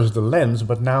colors the lens,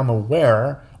 but now I'm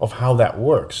aware of how that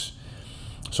works.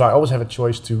 So I always have a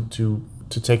choice to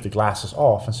take the glasses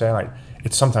off and say, like,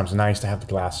 it's sometimes nice to have the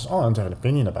glasses on, to have an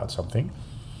opinion about something.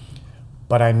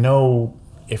 But I know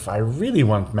if I really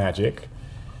want magic,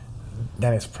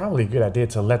 then it's probably a good idea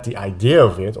to let the idea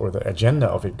of it or the agenda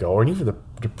of it go, or even the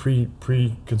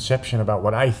preconception about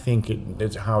what I think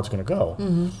it's how it's going to go.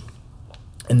 Mm-hmm.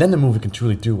 And then the movie can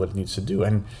truly do what it needs to do.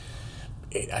 And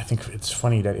I think it's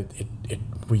funny that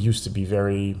we used to be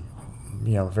very,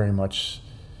 very much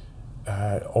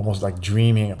almost like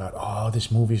dreaming about,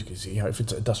 this movie, if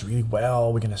it does really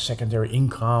well, we get a secondary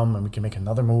income and we can make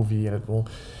another movie and it will.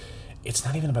 It's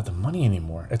not even about the money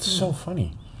anymore. It's so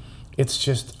funny. It's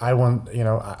just, I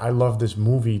love this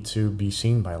movie to be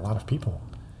seen by a lot of people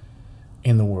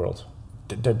in the world,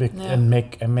 and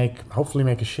hopefully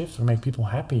make a shift or make people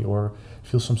happy or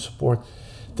feel some support.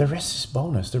 The rest is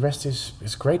bonus. The rest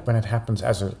is great when it happens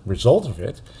as a result of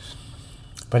it.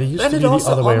 But it used to be the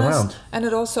other way around. And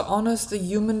it also honors the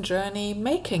human journey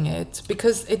making it,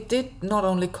 because it did not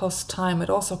only cost time, it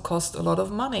also cost a lot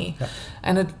of money. Yeah.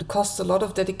 And it costs a lot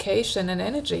of dedication and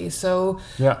energy. So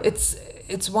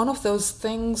it's one of those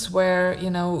things where,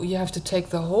 you have to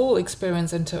take the whole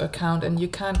experience into account, and you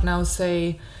can't now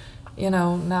say,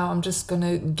 now I'm just going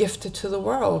to gift it to the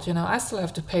world. I still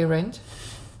have to pay rent.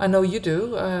 I know you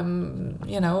do,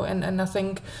 and I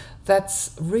think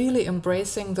that's really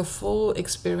embracing the full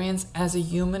experience as a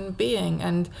human being.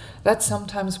 And that's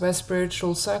sometimes where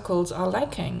spiritual circles are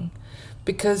lacking,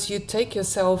 because you take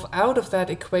yourself out of that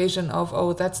equation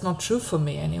of, that's not true for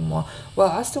me anymore. Well,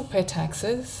 I still pay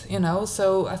taxes,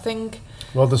 so I think...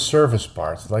 Well, the service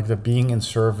part, like the being in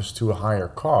service to a higher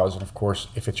cause, and of course,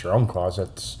 if it's your own cause,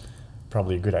 that's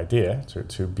probably a good idea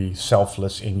to be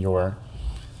selfless in your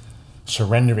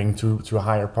surrendering to a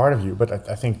higher part of you. But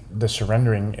I think the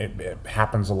surrendering, it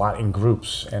happens a lot in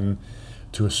groups and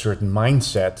to a certain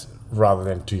mindset rather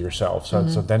than to yourself. So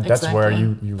then that's exactly. where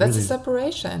you that's really... a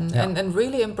separation. Yeah. And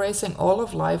really embracing all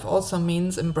of life also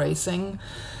means embracing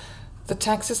the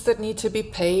taxes that need to be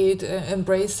paid,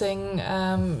 embracing,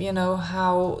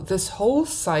 how this whole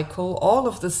cycle, all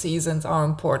of the seasons are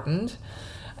important.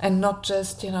 And not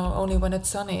just, only when it's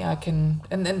sunny I can...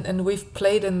 And we've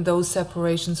played in those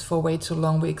separations for way too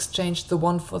long. We exchanged the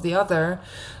one for the other,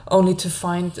 only to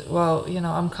find,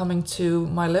 I'm coming to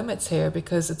my limits here,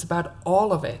 because it's about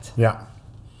all of it. Yeah.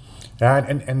 Yeah,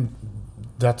 and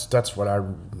that's what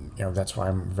that's why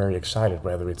I'm very excited,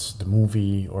 whether it's the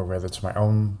movie or whether it's my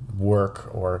own work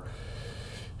or,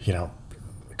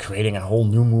 creating a whole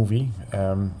new movie.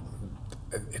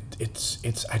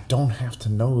 It's I don't have to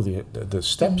know the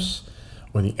steps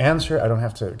or the answer. I don't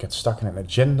have to get stuck in an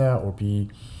agenda or be,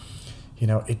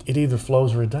 it either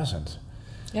flows or it doesn't.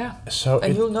 Yeah. So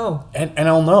you'll know. And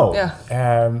I'll know.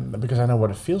 Yeah. Because I know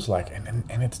what it feels like,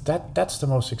 and it's that's the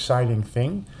most exciting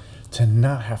thing, to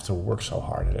not have to work so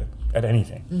hard at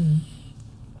anything.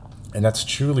 Mm-hmm. And that's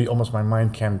truly, almost my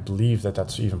mind can't believe that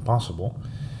that's even possible,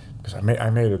 because I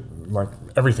made it like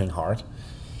everything hard.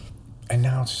 And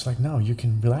now it's just like, no, you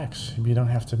can relax. You don't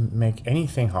have to make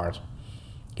anything hard.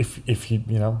 If you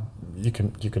you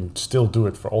can still do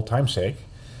it for old time's sake,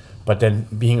 but then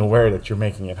being aware that you're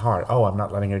making it hard. Oh, I'm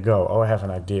not letting it go. Oh, I have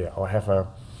an idea. Oh, I have I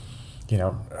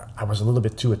was a little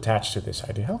bit too attached to this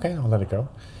idea. Okay, I'll let it go.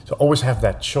 So always have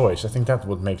that choice. I think that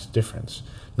what makes the difference.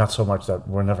 Not so much that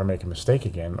we'll never make a mistake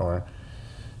again, or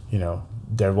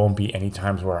there won't be any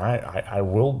times where I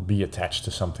will be attached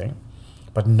to something.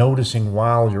 But noticing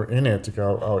while you're in it to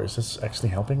go, oh, is this actually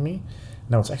helping me?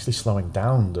 No, it's actually slowing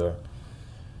down the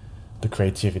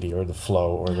creativity or the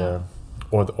flow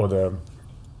or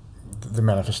the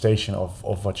manifestation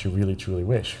of what you really truly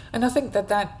wish. And I think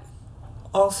that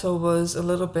also was a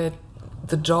little bit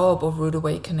the job of Rude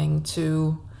Awakening,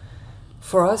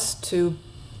 for us to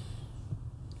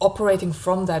operating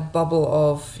from that bubble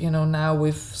of, now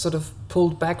we've sort of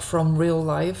pulled back from real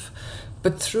life,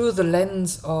 but through the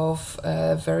lens of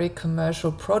a very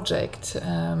commercial project,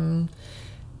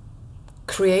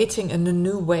 creating in a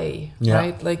new way,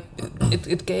 right? Like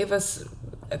it gave us,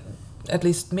 at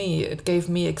least me, it gave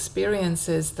me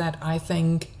experiences that I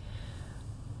think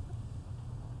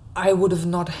I would have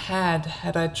not had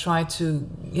I tried to,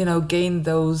 gain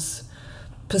those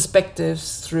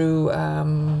perspectives through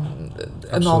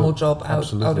a normal job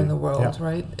out in the world,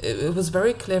 right? It was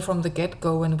very clear from the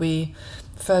get-go when we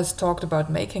first talked about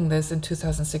making this in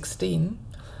 2016.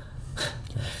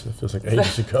 It feels like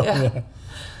ages ago.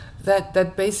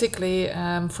 that basically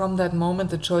from that moment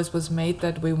the choice was made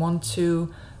that we want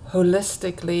to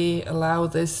holistically allow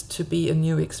this to be a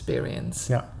new experience.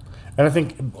 Yeah. And I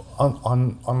think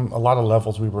on a lot of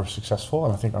levels we were successful,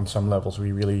 and I think on some levels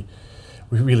we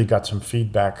really got some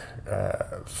feedback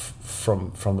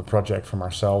from the project, from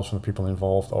ourselves, from the people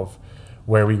involved, of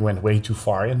where we went way too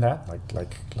far in that,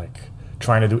 like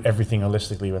trying to do everything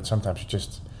holistically when sometimes you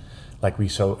just, like we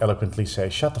so eloquently say,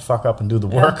 shut the fuck up and do the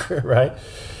work, right?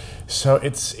 So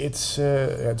it's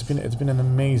been an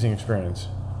amazing experience,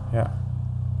 yeah.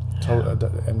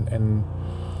 And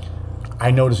I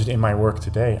notice it in my work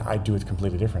today. I do it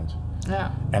completely different.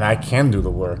 Yeah. And I can do the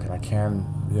work, and I can,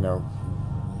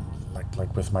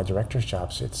 like with my director's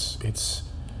jobs, it's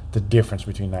the difference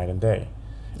between night and day.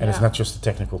 And it's not just a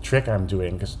technical trick I'm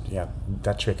doing, because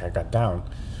that trick I got down.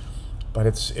 But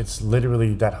it's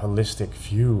literally that holistic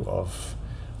view of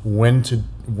when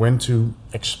to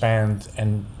expand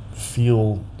and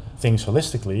feel things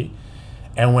holistically,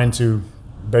 and when to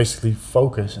basically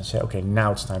focus and say, okay,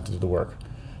 now it's time to do the work.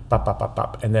 Pop, pop, pop,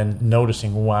 pop. And then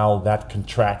noticing while that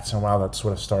contracts and while that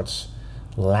sort of starts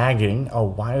lagging,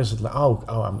 why is it?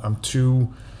 I'm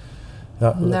too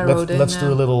narrowed in. Let's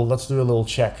do a little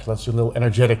check. Let's do a little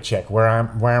energetic check. Where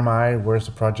am I? Where's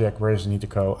the project? Where does it need to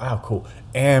go? Cool.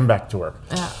 And back to work.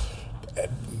 Yeah.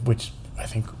 Which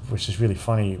is really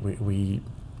funny. We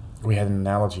had an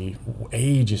analogy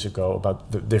ages ago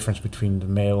about the difference between the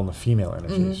male and the female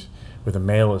energies. Where the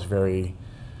male is very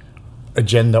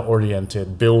agenda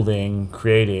oriented, building,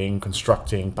 creating,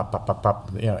 constructing, pop, pop, pop,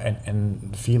 pop, and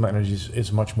the female energy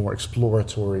is much more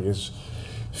exploratory, is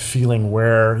feeling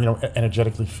where,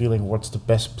 energetically feeling what's the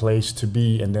best place to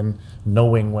be, and then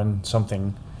knowing when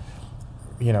something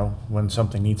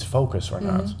needs focus or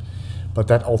not. But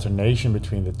that alternation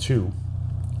between the two,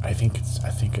 I think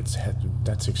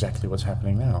that's exactly what's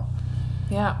happening now.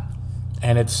 Yeah.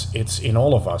 And it's in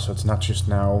all of us. So it's not just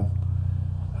now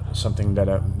something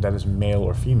that is male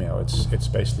or female. It's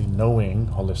basically knowing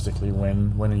holistically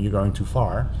when are you going too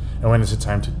far, and when is it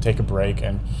time to take a break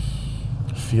and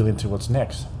feel into what's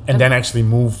next, and then actually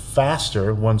move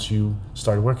faster once you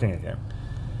start working again.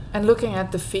 And looking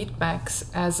at the feedbacks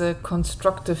as a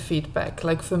constructive feedback.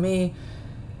 Like for me,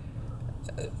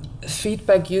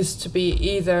 feedback used to be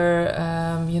either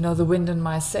the wind in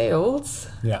my sails,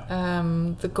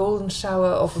 the golden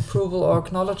shower of approval or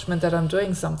acknowledgement that I'm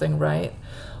doing something right,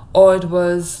 or it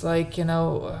was like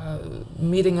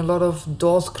meeting a lot of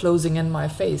doors closing in my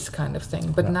face kind of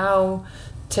thing. But now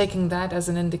taking that as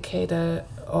an indicator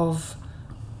of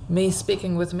me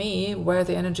speaking with me, where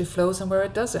the energy flows and where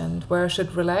it doesn't, where I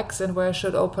should relax and where I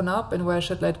should open up and where I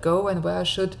should let go and where I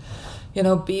should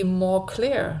be more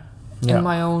clear in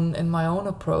my own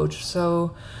approach.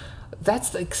 So that's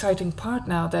the exciting part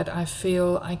now, that I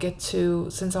feel I get to,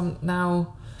 since I'm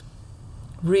now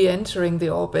re-entering the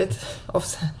orbit of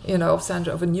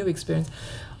Sandra, of a new experience,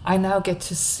 I now get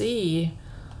to see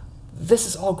this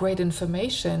is all great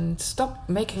information. Stop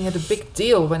making it a big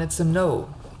deal when it's a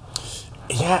no.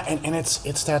 Yeah, and it's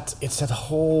that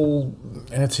whole,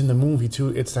 and it's in the movie too,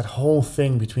 it's that whole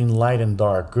thing between light and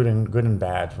dark, good and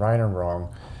bad, right and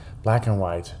wrong, black and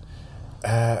white.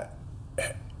 And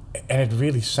it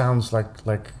really sounds like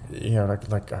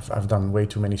I've done way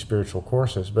too many spiritual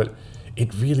courses, but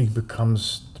it really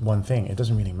becomes one thing. It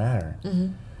doesn't really matter.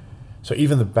 So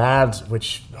even the bad,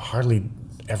 which hardly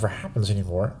ever happens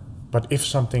anymore, but if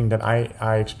something that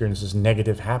I experience as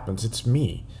negative happens, it's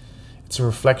me. It's a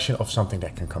reflection of something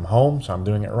that can come home, so I'm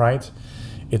doing it right.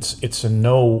 It's a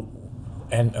no,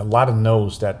 and a lot of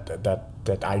no's that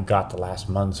I got the last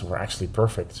months were actually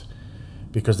perfect,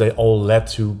 because they all led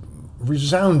to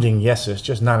resounding yeses,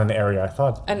 just not in the area I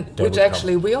thought. And which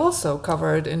actually we also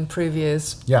covered in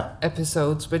previous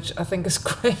episodes, which I think is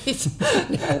great.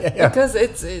 Because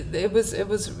it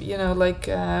was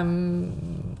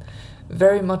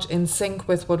very much in sync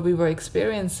with what we were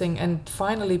experiencing, and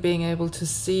finally being able to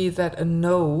see that a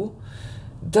no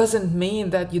doesn't mean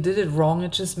that you did it wrong.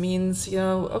 It just means,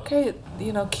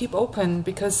 keep open,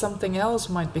 because something else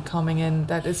might be coming in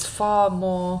that is far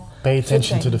more pay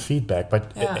attention fitting to the feedback.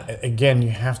 But again, you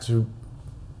have to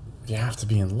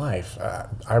be in life.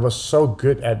 I was so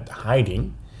good at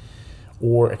hiding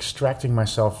or extracting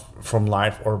myself from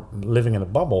life or living in a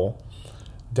bubble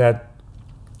that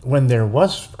when there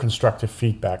was constructive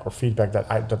feedback, or feedback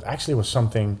that actually was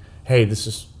something, hey, this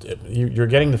is, you're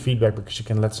getting the feedback because you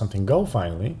can let something go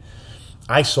finally,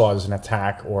 I saw it as an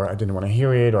attack, or I didn't want to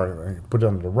hear it, or put it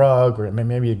under the rug, or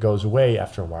maybe it goes away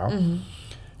after a while.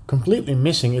 Completely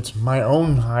missing, it's my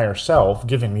own higher self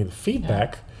giving me the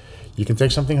feedback. You can take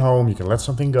something home, you can let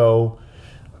something go,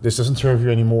 this doesn't serve you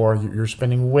anymore. You're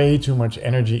spending way too much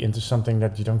energy into something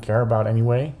that you don't care about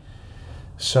anyway.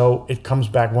 So it comes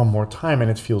back one more time,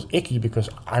 and it feels icky because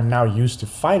I'm now used to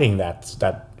fighting that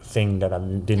thing that I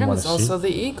didn't want to see. It's also the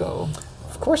ego.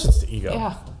 Of course, it's the ego.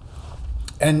 Yeah.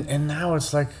 And now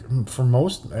it's like, for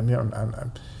most, I mean,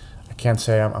 I can't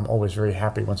say I'm always very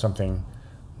happy when something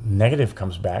negative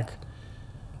comes back,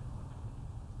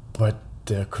 but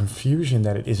the confusion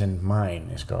that it isn't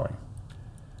mine is going.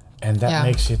 And that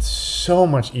makes it so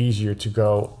much easier to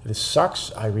go, this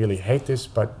sucks, I really hate this,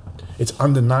 but it's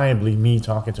undeniably me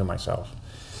talking to myself.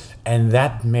 And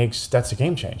that's a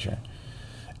game changer.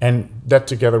 And that,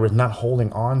 together with not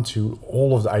holding on to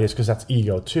all of the ideas, because that's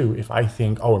ego too. If I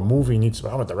think, I'm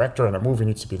a director and a movie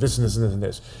needs to be this and this and this and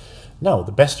this. No,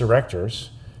 the best directors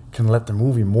can let the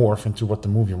movie morph into what the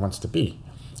movie wants to be.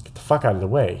 Get the fuck out of the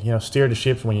way. Steer the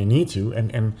ship when you need to,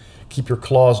 and keep your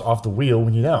claws off the wheel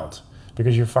when you don't,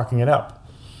 because you're fucking it up.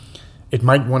 It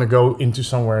might want to go into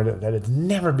somewhere that it's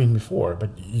never been before, but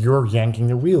you're yanking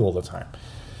the wheel all the time.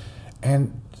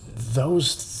 And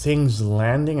those things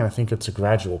landing, and I think it's a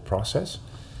gradual process.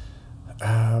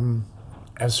 At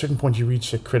a certain point, you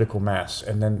reach a critical mass,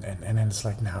 and then it's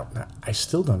like, now I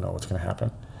still don't know what's going to happen.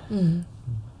 Mm-hmm.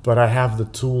 But I have the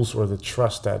tools or the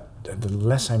trust that the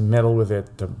less I meddle with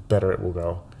it, the better it will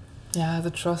go. Yeah,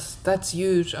 the trust, that's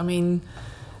huge. I mean,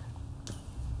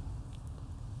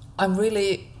 I'm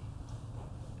really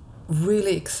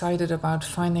excited about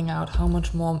finding out how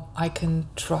much more I can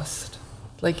trust.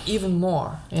 Like, even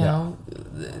more, you know.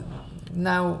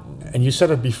 Now... And you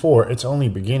said it before, it's only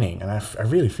beginning. And I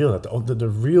really feel that the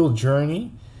real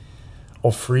journey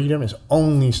of freedom is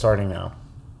only starting now.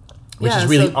 Which is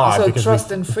really odd. So because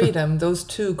trust and freedom, those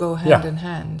two go hand in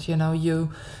hand.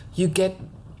 You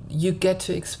get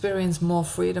to experience more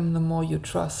freedom the more you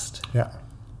trust. Yeah.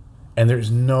 And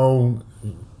there's no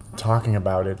talking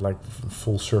about it like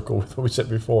full circle with what we said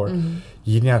before. Mm-hmm.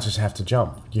 You now just have to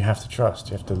jump. You have to trust.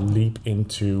 You have to leap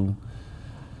into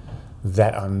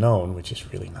that unknown, which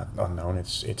is really not unknown.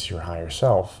 It's your higher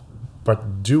self.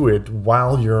 But do it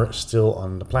while you're still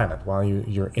on the planet, while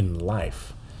you're in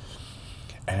life.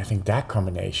 And I think that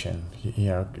combination,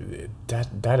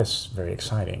 that is very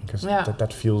exciting, because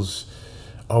that feels,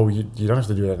 you don't have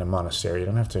to do that in a monastery. You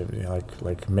don't have to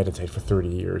like meditate for 30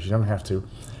 years. You don't have to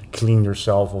clean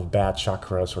yourself of bad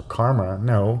chakras or karma.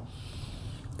 No,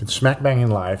 you can smack bang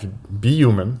in life. Be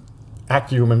human,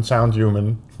 act human, sound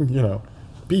human.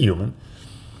 Be human,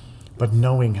 but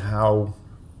knowing how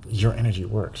your energy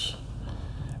works,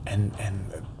 and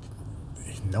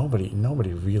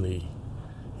nobody really.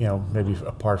 Maybe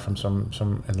apart from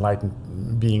some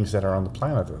enlightened beings that are on the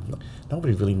planet,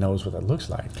 nobody really knows what that looks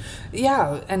like.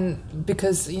 Yeah, and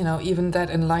because, even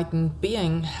that enlightened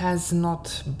being has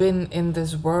not been in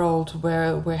this world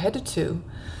where we're headed to.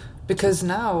 Because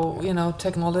now,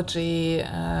 technology,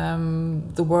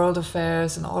 the world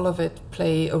affairs and all of it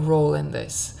play a role in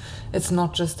this. It's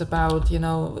not just about,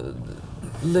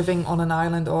 living on an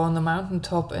island or on the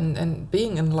mountaintop and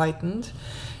being enlightened.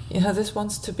 This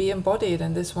wants to be embodied,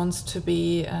 and this wants to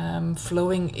be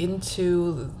flowing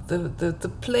into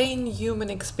the plain human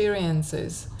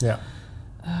experiences. Yeah.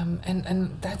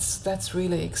 And that's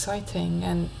really exciting.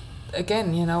 And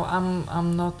again,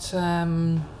 I'm not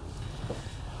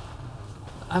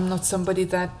somebody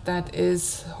that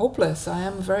is hopeless. I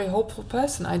am a very hopeful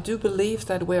person. I do believe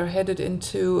that we're headed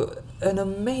into an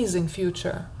amazing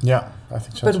future. Yeah, I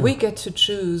think so. But too. we get to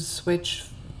choose which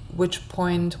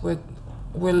point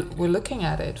we're looking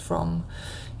at it from.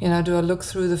 Do I look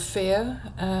through the fear,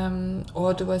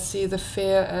 or do I see the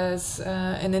fear as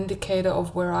an indicator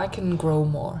of where I can grow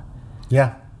more?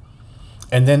 Yeah,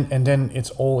 and then it's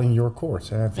all in your court,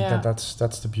 and I think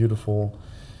that's the beautiful.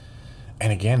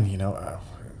 And again,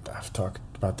 I've talked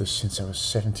about this since I was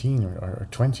 17 or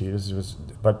 20.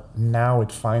 But now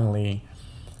it finally.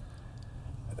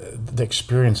 The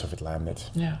experience of it landed,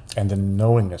 and the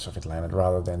knowingness of it landed,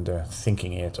 rather than the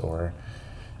thinking it or,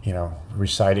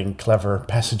 reciting clever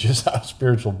passages out of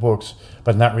spiritual books,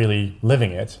 but not really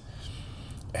living it.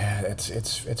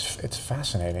 It's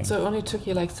fascinating. So it only took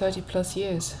you like 30 plus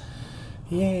years.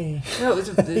 Yay! No,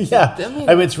 yeah.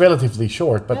 I mean, it's relatively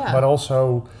short, but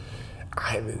also,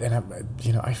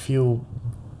 I feel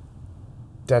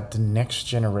that the next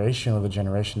generation, or the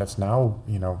generation that's now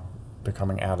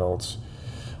becoming adults.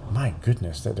 My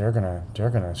goodness, that they're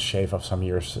gonna shave off some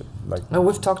years.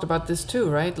 We've talked about this too,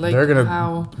 right? Like, they're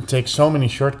gonna take so many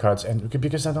shortcuts, and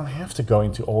because I don't have to go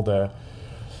into all the,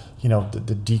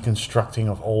 the deconstructing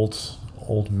of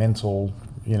old mental,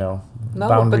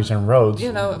 boundaries and roads.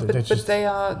 But they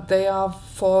are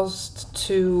forced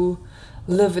to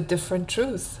live a different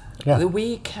truth. Yeah.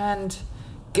 We can't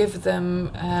give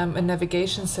them a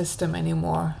navigation system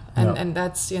anymore, and No. and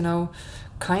that's, you know,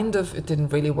 kind of, it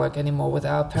didn't really work anymore with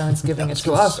our parents giving I it was to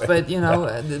gonna us, say, but you know,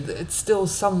 it still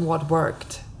somewhat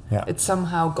worked. Yeah. It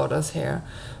somehow got us here.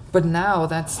 But now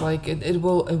that's like it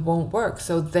won't work.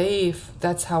 So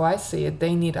that's how I see it.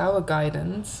 They need our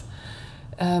guidance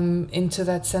into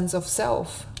that sense of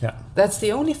self. Yeah. That's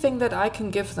the only thing that I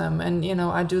can give them. And you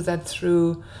know, I do that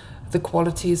through the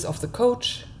qualities of the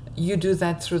coach. You do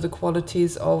that through the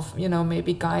qualities of, you know,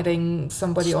 maybe guiding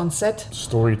somebody on set.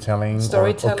 Storytelling.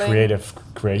 Or creative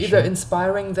creation. Either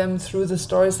inspiring them through the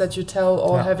stories that you tell,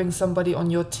 or Yeah. having somebody on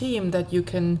your team that you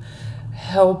can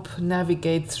help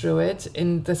navigate through it,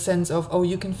 in the sense of, oh,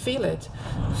 you can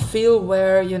feel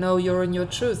where, you know, you're in your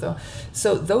truth.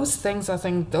 So those things, I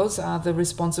think those are the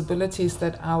responsibilities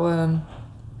that our,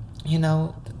 you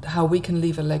know, how we can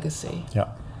leave a legacy. Yeah.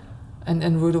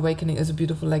 And Rude Awakening is a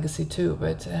beautiful legacy too,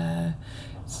 but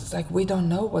it's like we don't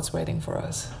know what's waiting for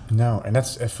us. No, and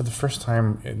that's for the first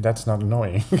time. That's not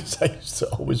annoying, because I used to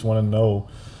always want to know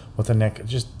what the next,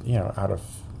 just, you know, out of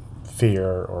fear,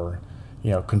 or,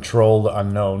 you know, control the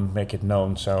unknown, make it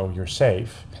known so you're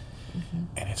safe. Mm-hmm.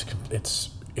 And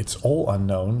it's all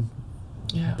unknown,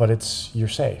 yeah. But you're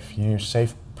safe. You're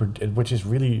safe, which is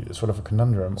really sort of a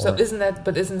conundrum. So isn't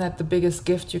that the biggest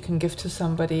gift you can give to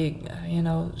somebody? You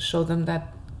know, show them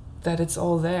that it's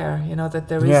all there. You know, that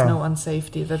there is no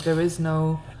unsafety, that there is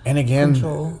no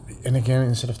control. And again,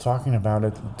 instead of talking about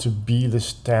it, to be the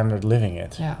standard living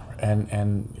it. Yeah.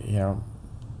 And you know,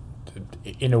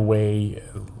 in a way,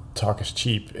 talk is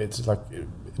cheap. It's like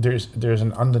there's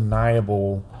an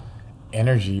undeniable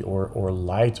energy or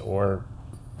light, or,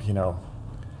 you know,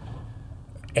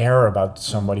 air about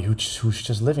somebody who's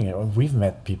just living it. We've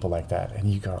met people like that, and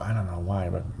you go, I don't know why,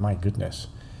 but my goodness,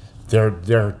 they're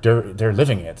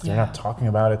living it. They're not talking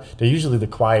about it. They're usually the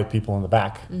quiet people in the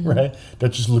back, mm-hmm. right? They're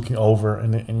just looking over,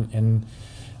 and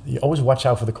you always watch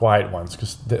out for the quiet ones,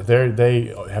 because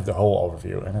they have the whole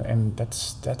overview, and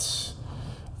that's I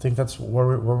think that's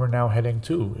where we're now heading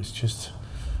to. Is just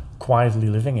quietly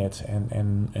living it,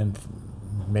 and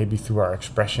maybe through our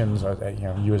expressions, you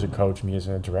know, you as a coach, me as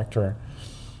a director,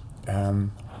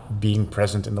 being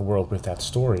present in the world with that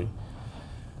story.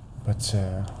 But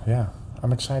yeah,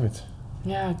 I'm excited.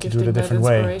 Yeah, to do it a different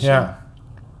way. Yeah.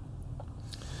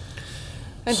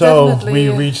 And so we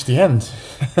reached the end.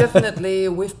 Definitely,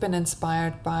 we've been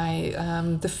inspired by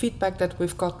the feedback that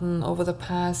we've gotten over the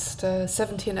past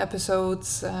 17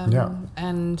 episodes,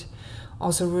 and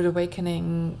also Rude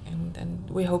Awakening, and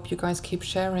we hope you guys keep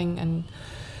sharing, and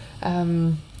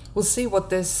we'll see what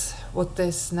this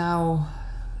now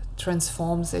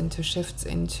transforms into, shifts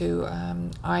into.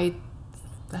 I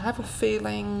have a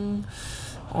feeling,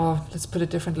 or let's put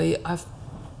it differently, I've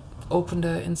opened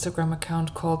an Instagram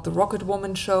account called The Rocket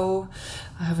Woman Show.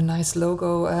 I have a nice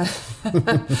logo. I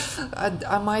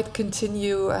might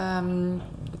continue,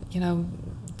 you know,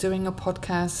 doing a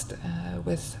podcast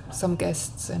with some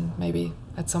guests, and maybe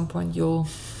at some point you'll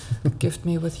gift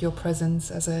me with your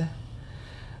presence as a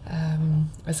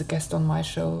guest on my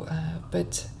show.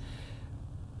 But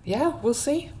yeah, we'll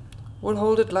see. We'll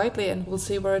hold it lightly, and we'll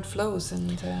see where it flows.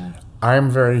 And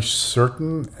I'm very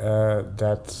certain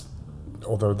that,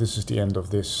 although this is the end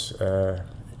of this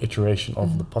iteration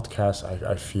of the podcast,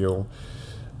 I feel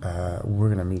we're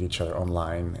going to meet each other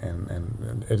online,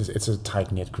 and it's a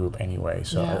tight-knit group anyway.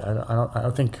 So I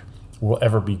don't think we'll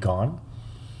ever be gone,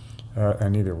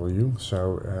 and neither will you.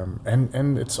 So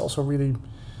and it's also really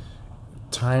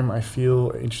time, I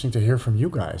feel, interesting to hear from you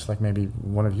guys. Like maybe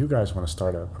one of you guys want to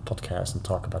start a podcast and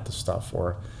talk about this stuff,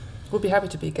 or we'll be happy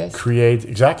to be a guest. Create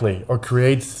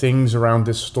things around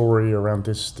this story, around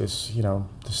this you know,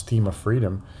 this theme of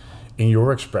freedom in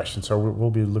your expression. So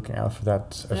we'll be looking out for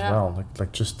that as well.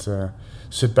 Like just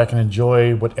sit back and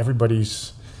enjoy what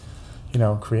everybody's, you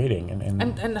know, creating,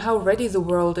 and how ready the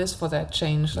world is for that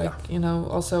change. Like, you know,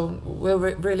 also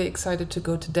we're really excited to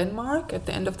go to Denmark at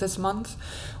the end of this month.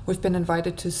 We've been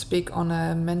invited to speak on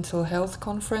a mental health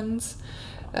conference.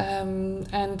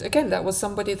 And again, that was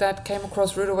somebody that came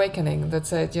across Rude Awakening that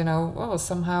said, you know, well,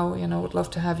 somehow, you know, would love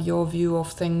to have your view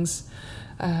of things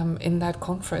in that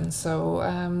conference. So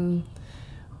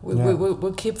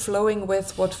we'll keep flowing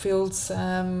with what feels,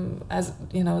 as,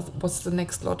 you know, what's the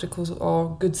next logical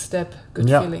or good step,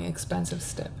 feeling, expansive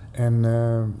step. And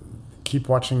keep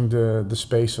watching the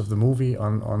space of the movie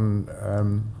on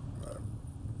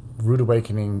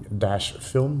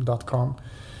rudeawakening-film.com.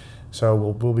 So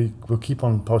we'll keep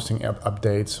on posting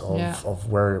updates of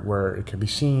where it can be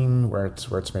seen, where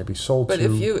it's maybe sold but to.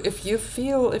 But if you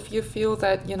feel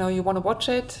that you want to watch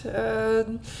it,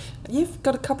 you've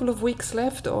got a couple of weeks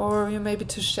left, or you maybe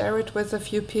to share it with a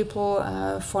few people.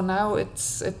 For now,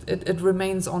 it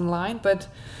remains online, but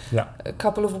a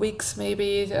couple of weeks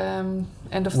maybe end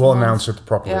of the month. We'll announce it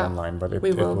properly online, but it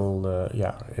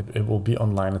will be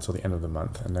online until the end of the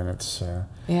month, and then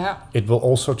it will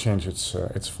also change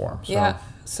its form. So. Yeah.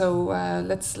 So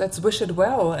let's wish it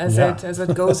well as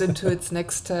it goes into its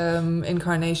next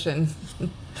incarnation.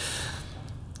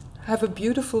 Have a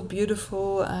beautiful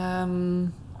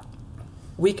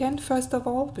weekend first of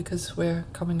all, because we're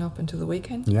coming up into the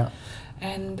weekend. Yeah.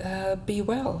 And be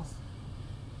well.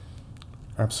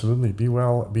 Absolutely. Be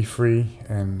well, be free,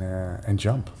 and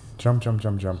jump. Jump.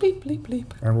 Bleep, bleep,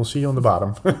 bleep. And we'll see you on the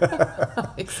bottom.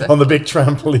 Exactly. On the big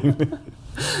trampoline.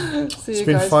 See it's you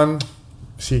been guys. fun.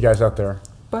 See you guys out there.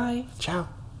 Bye. Ciao.